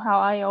 but somehow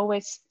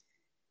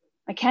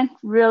I can't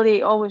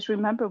really always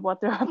remember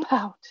what they're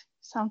about.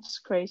 Sounds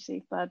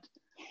crazy, but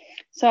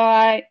so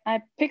I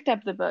picked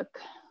up the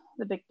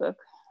big book,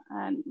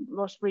 and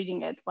was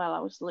reading it while I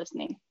was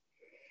listening.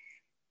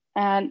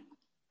 And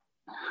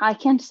I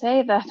can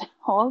say that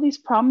all these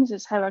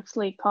promises have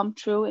actually come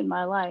true in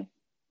my life.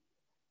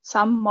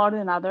 Some more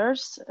than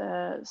others.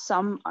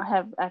 Some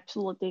have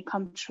absolutely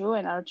come true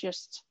and are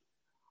just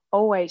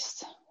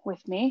always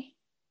with me.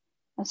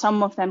 And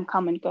some of them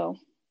come and go.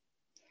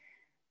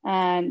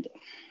 And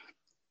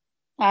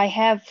I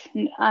have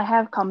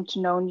come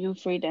to know new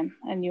freedom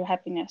and new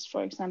happiness,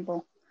 for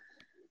example.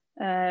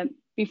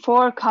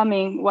 Before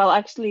coming,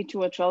 actually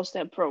to a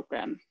 12-step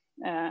program.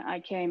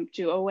 I came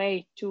to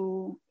OA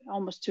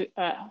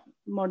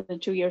more than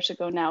 2 years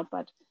ago now,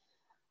 but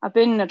I've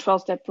been in a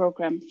 12-step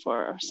program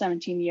for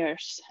 17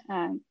 years.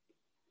 And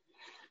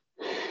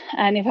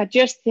if I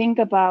just think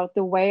about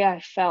the way I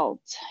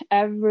felt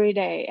every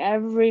day,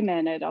 every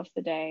minute of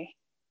the day,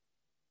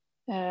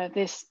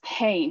 this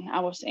pain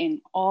I was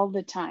in all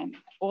the time,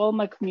 all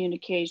my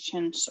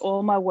communications,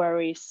 all my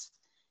worries,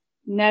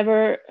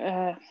 never,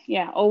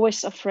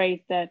 always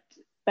afraid that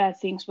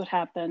bad things would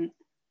happen.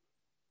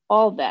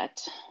 All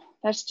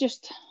that's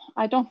just,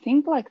 I don't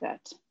think like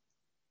that.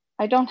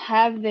 I don't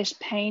have this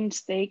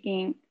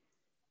painstaking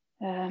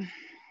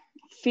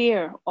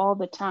fear all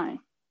the time.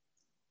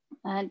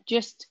 And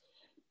just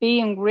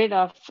being rid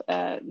of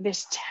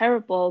this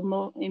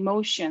terrible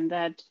emotion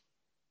that,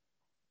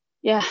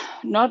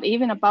 not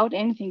even about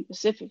anything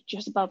specific,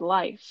 just about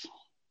life.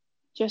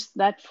 Just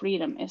that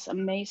freedom is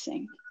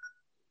amazing.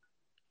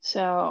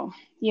 So,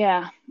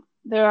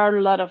 there are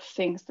a lot of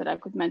things that I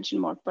could mention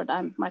more, but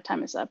my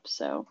time is up.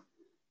 So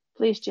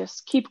please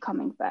just keep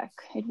coming back.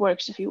 It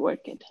works if you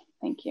work it.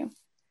 Thank you.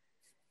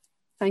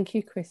 Thank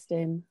you,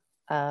 Kristen.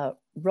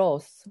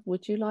 Ros,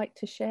 would you like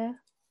to share?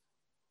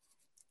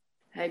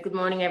 Hey, good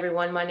morning,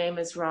 everyone. My name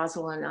is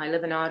Rosalind. I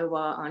live in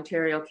Ottawa,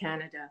 Ontario,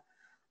 Canada.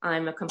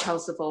 I'm a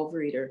compulsive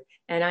overeater,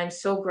 and I'm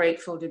so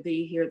grateful to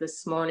be here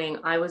this morning.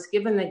 I was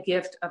given the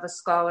gift of a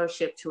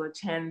scholarship to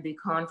attend the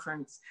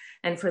conference,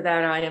 and for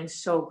that I am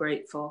so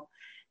grateful.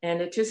 And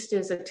it just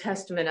is a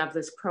testament of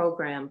this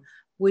program.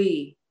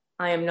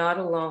 I am not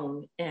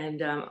alone,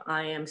 and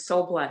I am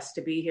so blessed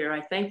to be here.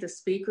 I thank the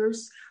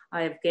speakers.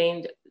 I have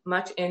gained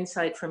much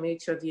insight from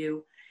each of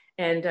you,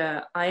 and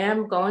I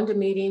am going to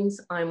meetings.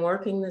 I'm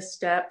working the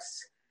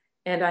steps,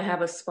 and I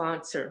have a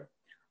sponsor.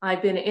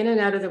 I've been in and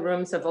out of the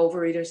rooms of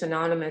Overeaters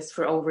Anonymous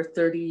for over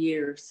 30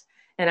 years,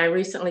 and I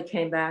recently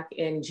came back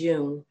in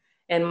June,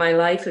 and my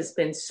life has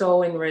been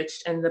so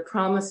enriched, and the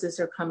promises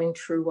are coming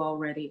true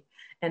already.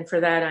 And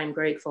for that, I'm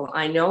grateful.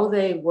 I know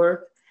they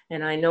work,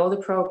 and I know the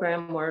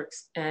program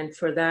works, and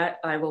for that,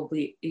 I will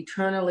be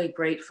eternally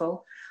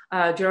grateful.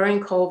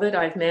 During COVID,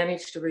 I've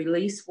managed to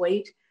release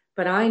weight,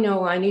 but I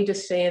know I need to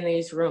stay in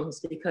these rooms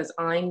because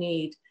I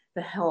need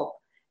the help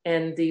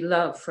and the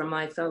love from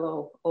my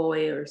fellow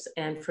OAers,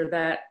 and for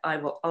that, I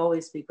will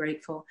always be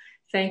grateful.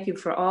 Thank you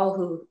for all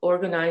who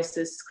organized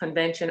this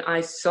convention. I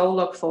so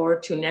look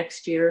forward to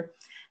next year,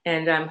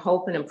 and I'm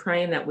hoping and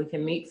praying that we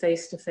can meet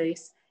face to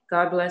face.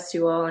 God bless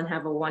you all and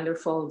have a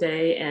wonderful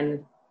day,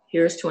 and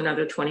here's to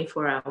another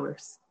 24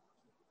 hours.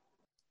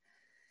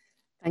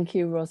 Thank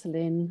you,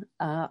 Rosalind.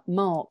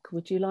 Mark,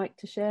 would you like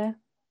to share?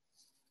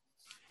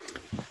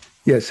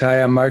 Yes,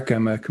 hi, I'm Mark.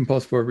 I'm a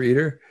compulsive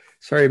overeater.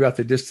 Sorry about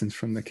the distance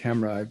from the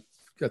camera. I've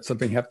got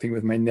something happening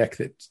with my neck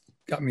that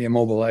got me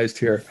immobilized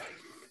here.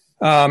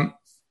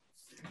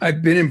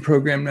 I've been in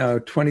program now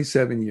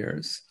 27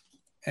 years.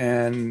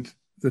 And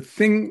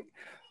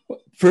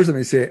first let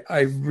me say,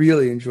 I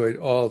really enjoyed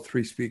all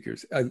three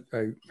speakers.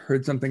 I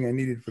heard something I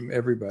needed from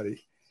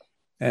everybody.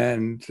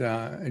 And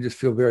I just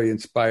feel very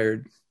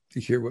inspired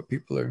to hear what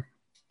people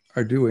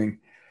are doing.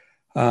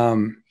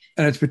 And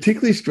it's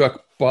particularly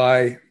struck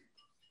by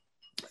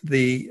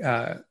the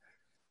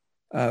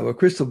what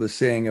Crystal was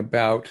saying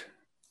about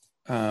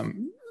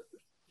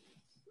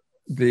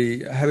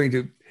the having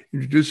to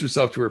introduce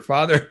herself to her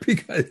father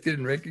because he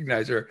didn't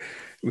recognize her,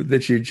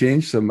 that she had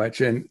changed so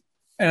much. And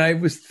I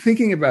was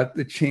thinking about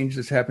the change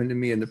that's happened to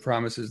me and the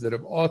promises that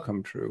have all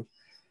come true.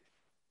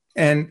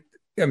 And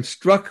I'm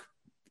struck,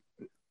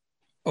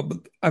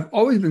 I've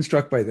always been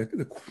struck by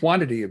the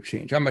quantity of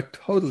change. I'm a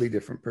totally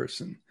different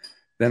person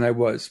than I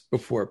was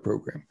before a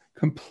program,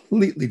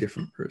 completely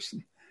different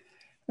person.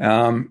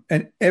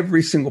 And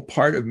every single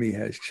part of me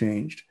has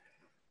changed.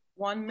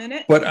 1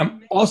 minute. But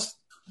I'm also,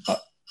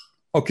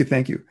 okay,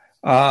 thank you.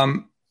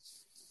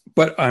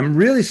 But I'm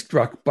really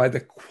struck by the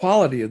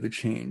quality of the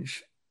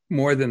change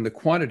more than the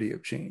quantity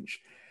of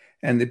change.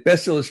 And the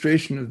best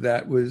illustration of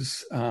that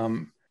was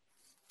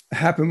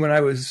happened when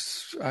I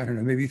was, I don't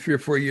know, maybe 3 or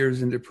 4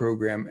 years into the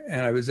program.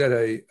 And I was at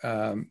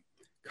a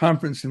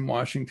conference in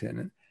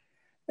Washington.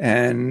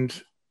 And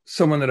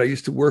someone that I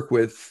used to work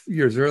with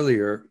years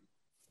earlier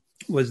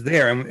was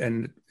there.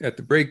 And at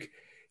the break,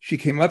 she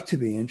came up to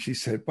me and she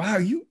said, "Wow,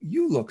 you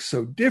look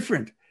so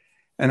different."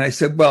 And I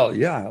said, "Well,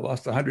 yeah, I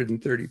lost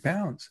 130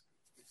 pounds.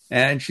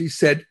 And she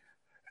said,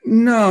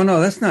 no,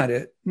 that's not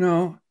it.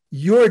 No,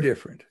 you're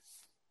different."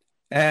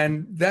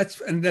 And that's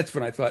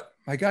when I thought,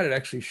 my God, it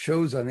actually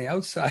shows on the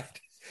outside.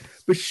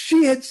 But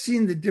she had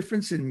seen the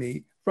difference in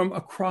me from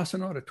across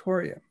an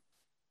auditorium.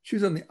 She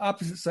was on the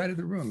opposite side of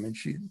the room and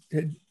she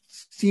had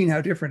seen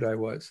how different I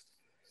was.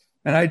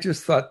 And I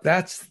just thought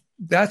that's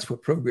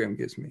what program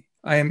gives me.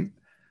 I'm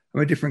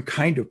a different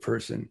kind of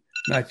person,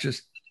 not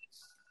just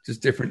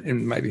different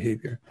in my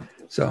behavior.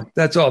 So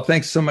that's all.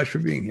 Thanks so much for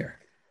being here.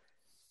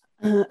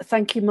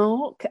 Thank you,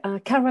 Mark.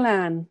 Carol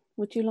Ann,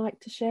 would you like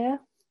to share?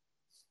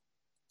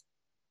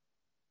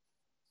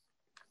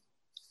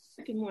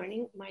 Good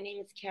morning. My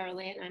name is Carol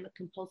Ann. I'm a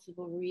compulsive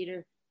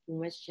overeater from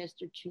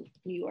Westchester,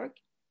 New York.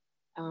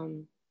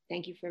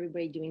 Thank you for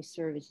everybody doing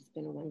service. It's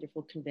been a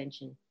wonderful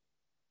convention,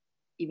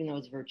 even though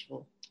it's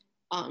virtual.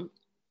 I've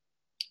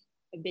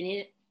been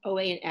in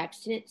OA and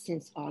abstinent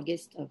since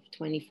August of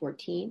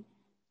 2014,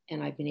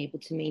 and I've been able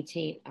to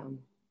maintain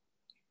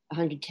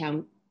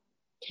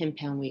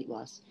 10-pound weight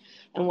loss.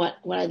 And what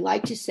I'd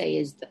like to say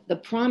is the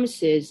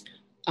promises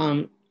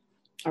are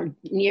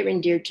near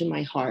and dear to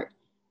my heart.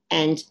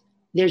 And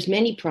there's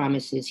many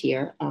promises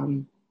here,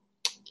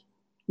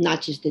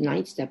 not just the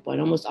 9th step one.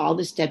 Almost all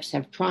the steps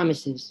have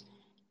promises.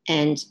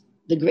 And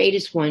the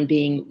greatest one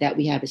being that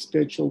we have a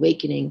spiritual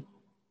awakening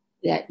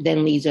that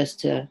then leads us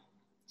to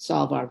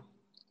solve our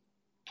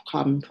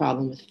common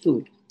problem with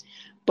food.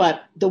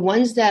 But the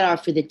ones that are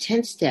for the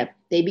 10th step,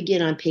 they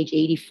begin on page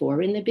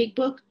 84 in the big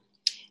book.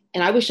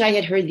 And I wish I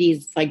had heard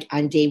these like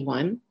on day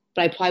 1,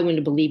 but I probably wouldn't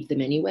have believed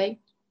them anyway.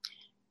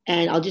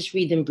 And I'll just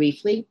read them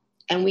briefly.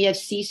 And we have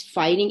ceased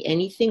fighting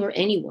anything or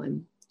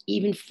anyone,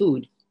 even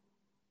food.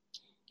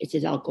 It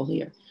says alcohol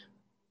here.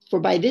 For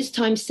by this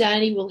time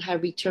sanity will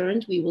have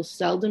returned. We will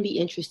seldom be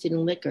interested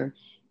in liquor.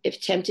 If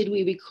tempted,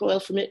 we recoil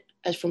from it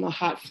as from a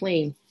hot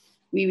flame.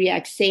 We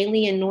react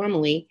sanely and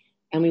normally,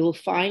 and we will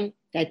find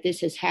that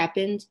this has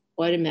happened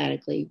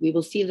automatically. We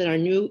will see that our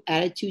new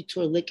attitude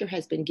toward liquor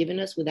has been given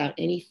us without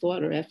any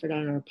thought or effort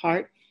on our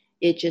part.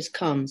 It just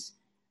comes.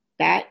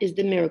 That is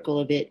the miracle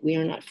of it. We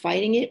are not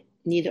fighting it,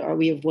 neither are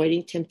we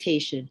avoiding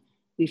temptation.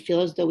 We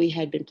feel as though we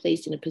had been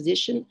placed in a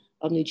position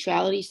of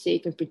neutrality,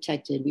 safe and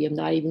protected. We have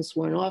not even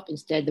sworn off.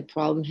 Instead, the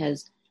problem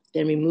has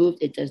been removed.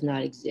 It does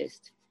not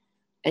exist.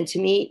 And to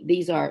me,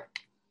 these are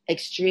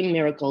extreme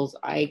miracles.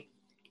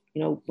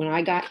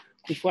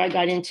 Before I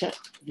got into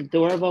the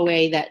door of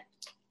OA that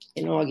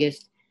in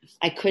August,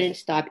 I couldn't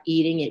stop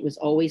eating. It was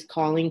always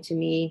calling to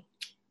me.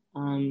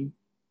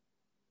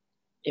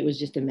 It was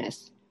just a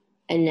mess.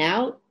 And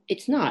now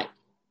it's not.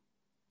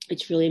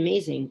 It's really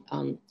amazing.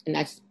 And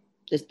that's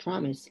this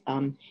promise.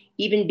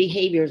 Even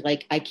behaviors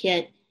like I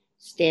can't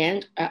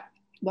stand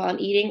while I'm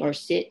eating or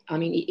sit.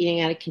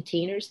 Eating out of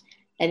containers.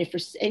 And if for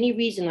any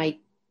reason I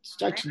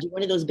start to do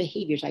one of those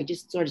behaviors, I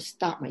just sort of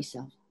stop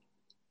myself.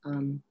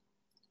 And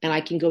I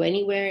can go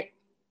anywhere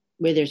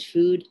where there's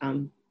food.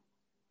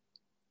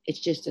 It's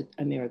just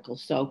a miracle.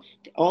 So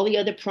all the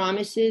other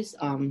promises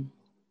are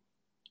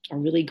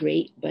really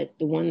great, but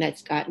the one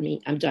that's got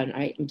me, I'm done. All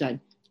right, I'm done.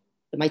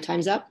 But my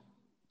time's up?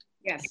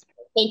 Yes.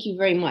 Thank you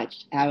very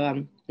much.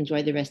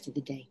 Enjoy the rest of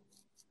the day.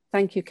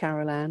 Thank you,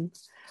 Carol Ann.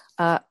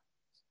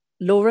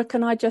 Laura,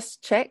 can I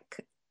just check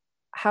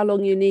how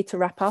long you need to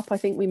wrap up? I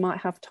think we might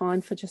have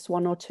time for just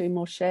 1 or 2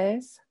 more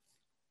shares.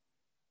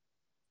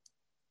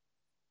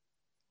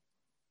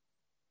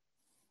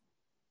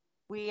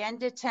 We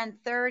end at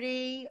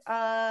 10:30.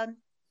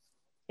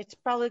 It's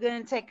probably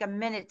going to take a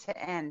minute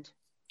to end.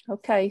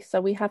 Okay,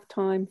 so we have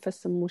time for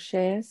some more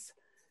shares.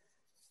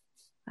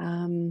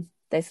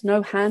 There's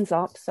no hands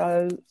up,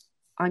 so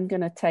I'm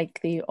going to take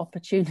the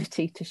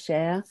opportunity to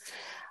share.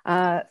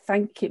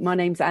 Thank you. My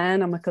name's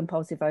Anne. I'm a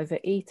compulsive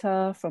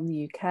overeater from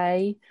the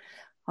UK.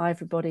 Hi,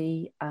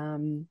 everybody.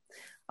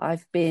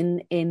 I've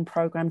been in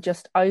program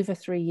just over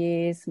 3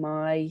 years.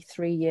 My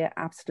 3-year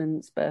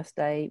abstinence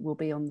birthday will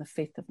be on the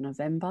 5th of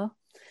November.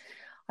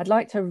 I'd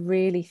like to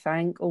really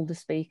thank all the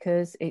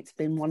speakers. It's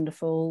been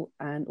wonderful,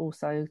 and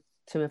also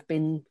to have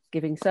been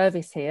giving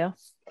service here.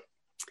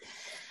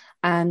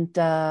 And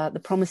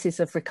the promises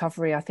of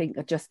recovery, I think,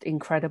 are just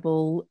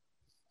incredible.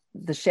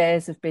 The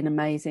shares have been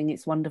amazing.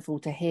 It's wonderful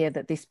to hear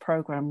that this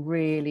program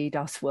really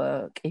does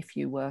work. If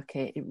you work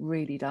it, it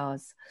really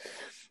does.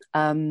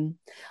 I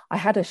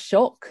had a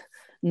shock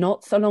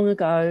not so long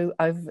ago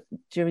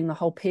during the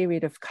whole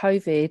period of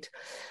COVID,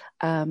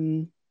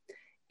 in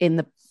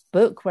the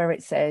book where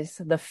it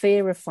says, "The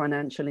fear of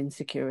financial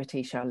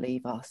insecurity shall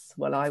leave us."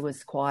 Well, I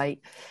was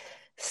quite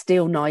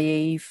still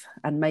naive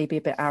and maybe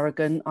a bit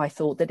arrogant. I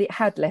thought that it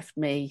had left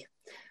me,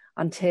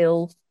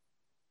 until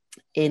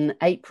in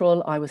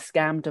April I was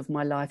scammed of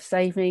my life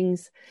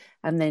savings,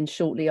 and then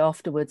shortly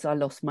afterwards I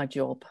lost my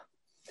job.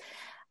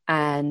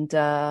 And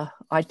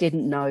I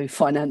didn't know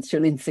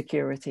financial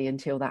insecurity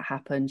until that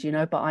happened,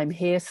 but I'm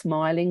here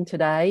smiling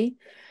today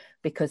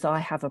because I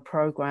have a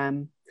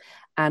program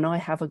and I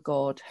have a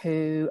God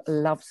who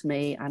loves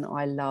me and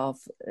I love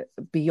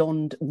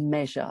beyond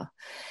measure.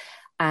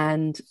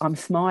 And I'm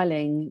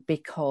smiling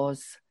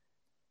because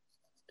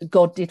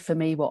God did for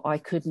me what I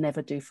could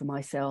never do for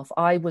myself.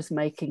 I was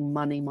making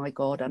money, my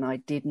God, and I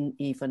didn't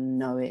even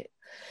know it.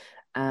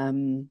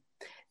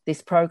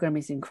 This program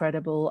is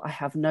incredible. I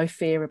have no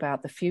fear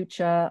about the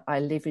future. I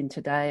live in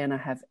today and I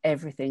have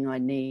everything I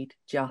need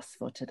just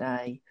for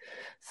today.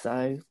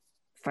 So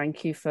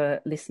thank you for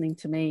listening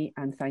to me,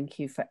 and thank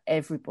you for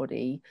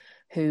everybody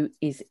who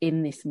is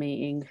in this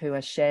meeting, who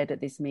has shared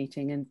at this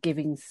meeting and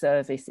giving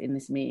service in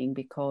this meeting,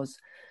 because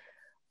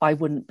I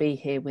wouldn't be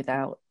here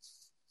without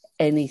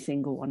any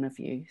single one of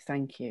you.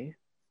 Thank you.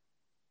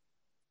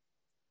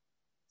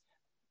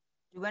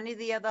 Do any of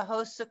the other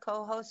hosts or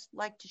co-hosts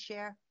like to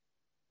share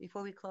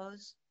before we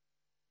close?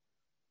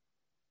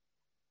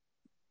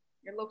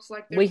 It looks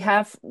like we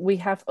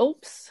have,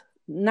 oops,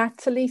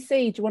 Natalie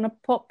C, do you want to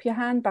pop your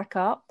hand back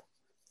up?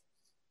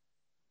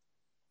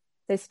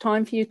 There's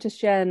time for you to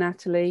share,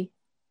 Natalie.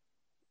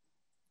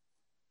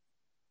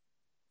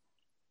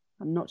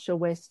 I'm not sure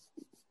where.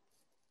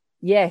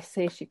 Yes,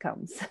 here she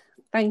comes.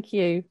 Thank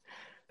you.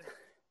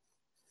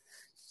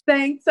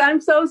 Thanks.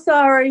 I'm so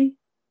sorry.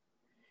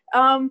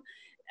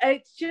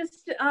 It's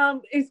just,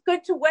 it's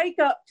good to wake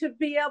up to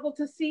be able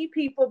to see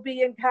people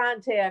be in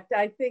contact.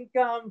 I think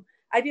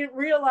I didn't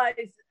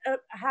realize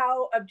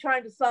how I'm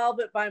trying to solve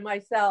it by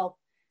myself.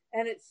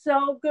 And it's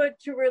so good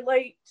to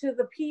relate to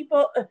the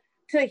people,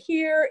 to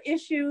hear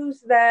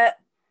issues that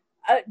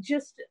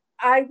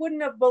I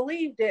wouldn't have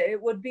believed it.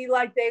 It would be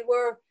like they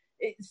were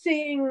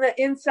seeing the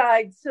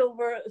inside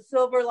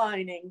silver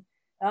lining.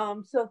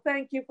 So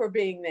thank you for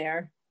being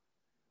there.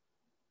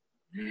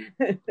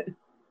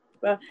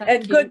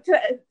 And good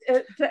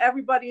to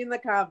everybody in the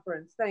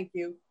conference. Thank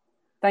you.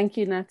 Thank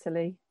you,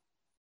 Natalie.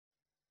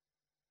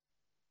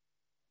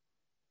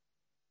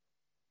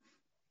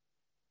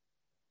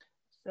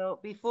 So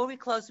before we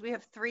close, we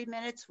have 3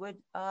 minutes. Would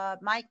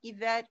Mike,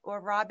 Yvette, or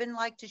Robin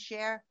like to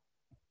share?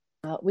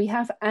 We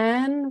have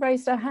Anne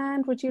raised her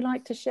hand. Would you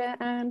like to share,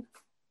 Anne?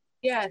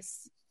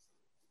 Yes.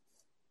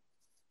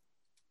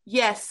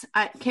 Yes.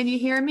 Can you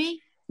hear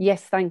me?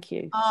 Yes, thank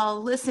you.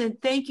 Oh, listen,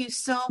 thank you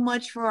so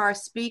much for our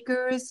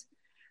speakers,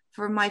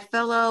 for my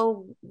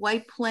fellow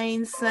White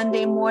Plains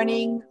Sunday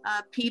morning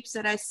peeps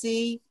that I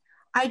see.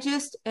 I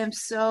just am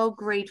so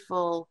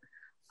grateful.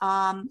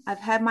 I've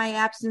had my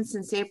absence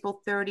since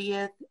April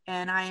 30th,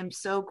 and I am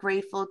so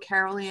grateful.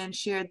 Carol Ann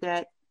shared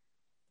that,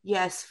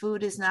 yes,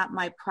 food is not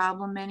my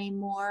problem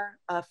anymore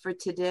for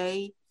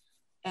today.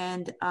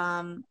 And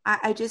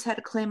I just had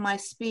to claim my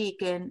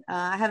speak, and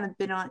I haven't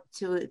been on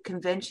to a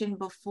convention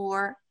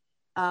before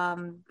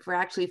for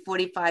actually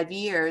 45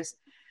 years.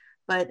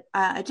 But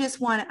I'm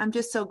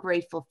just so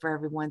grateful for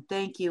everyone.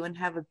 Thank you, and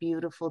have a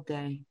beautiful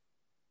day.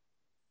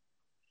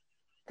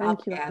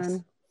 Thank you,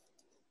 Anne.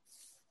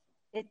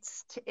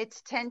 It's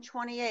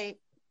 10:28.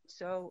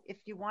 So if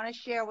you want to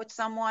share with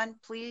someone,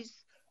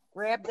 please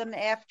grab them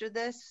after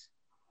this,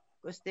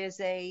 because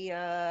there's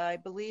I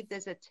believe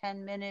there's a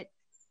 10-minute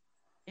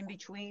in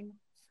between.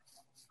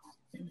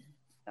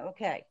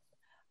 Okay.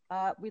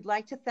 We'd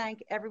like to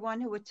thank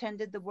everyone who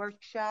attended the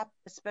workshop,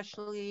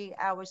 especially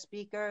our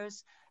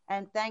speakers.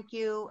 And thank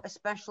you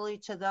especially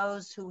to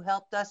those who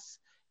helped us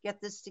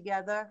get this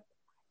together.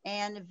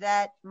 Anne,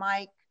 Yvette,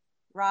 Mike,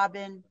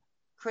 Robin,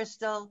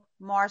 Crystal,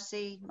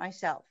 Marcy,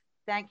 myself.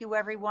 Thank you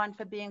everyone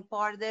for being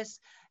part of this,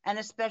 and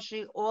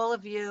especially all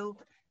of you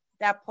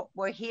that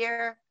were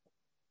here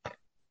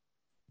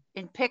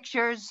in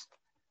pictures.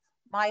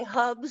 My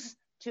hugs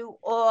to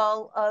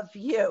all of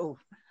you.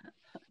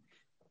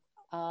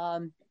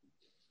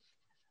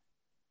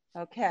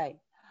 Okay,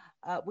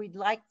 we'd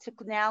like to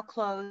now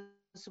close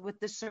with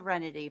the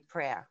Serenity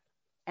Prayer.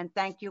 And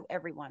thank you,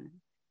 everyone.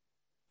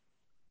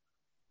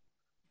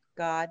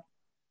 God,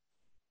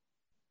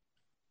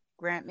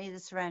 grant me the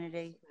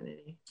serenity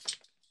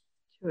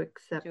to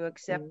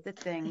accept the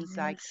things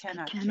I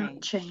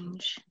cannot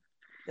change,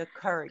 the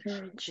courage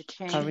to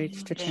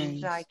change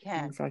things I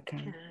can,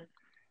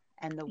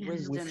 and the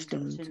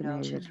wisdom to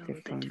know the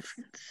difference.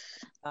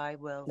 Thy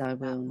will, not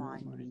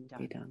mine,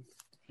 be done.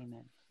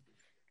 Amen.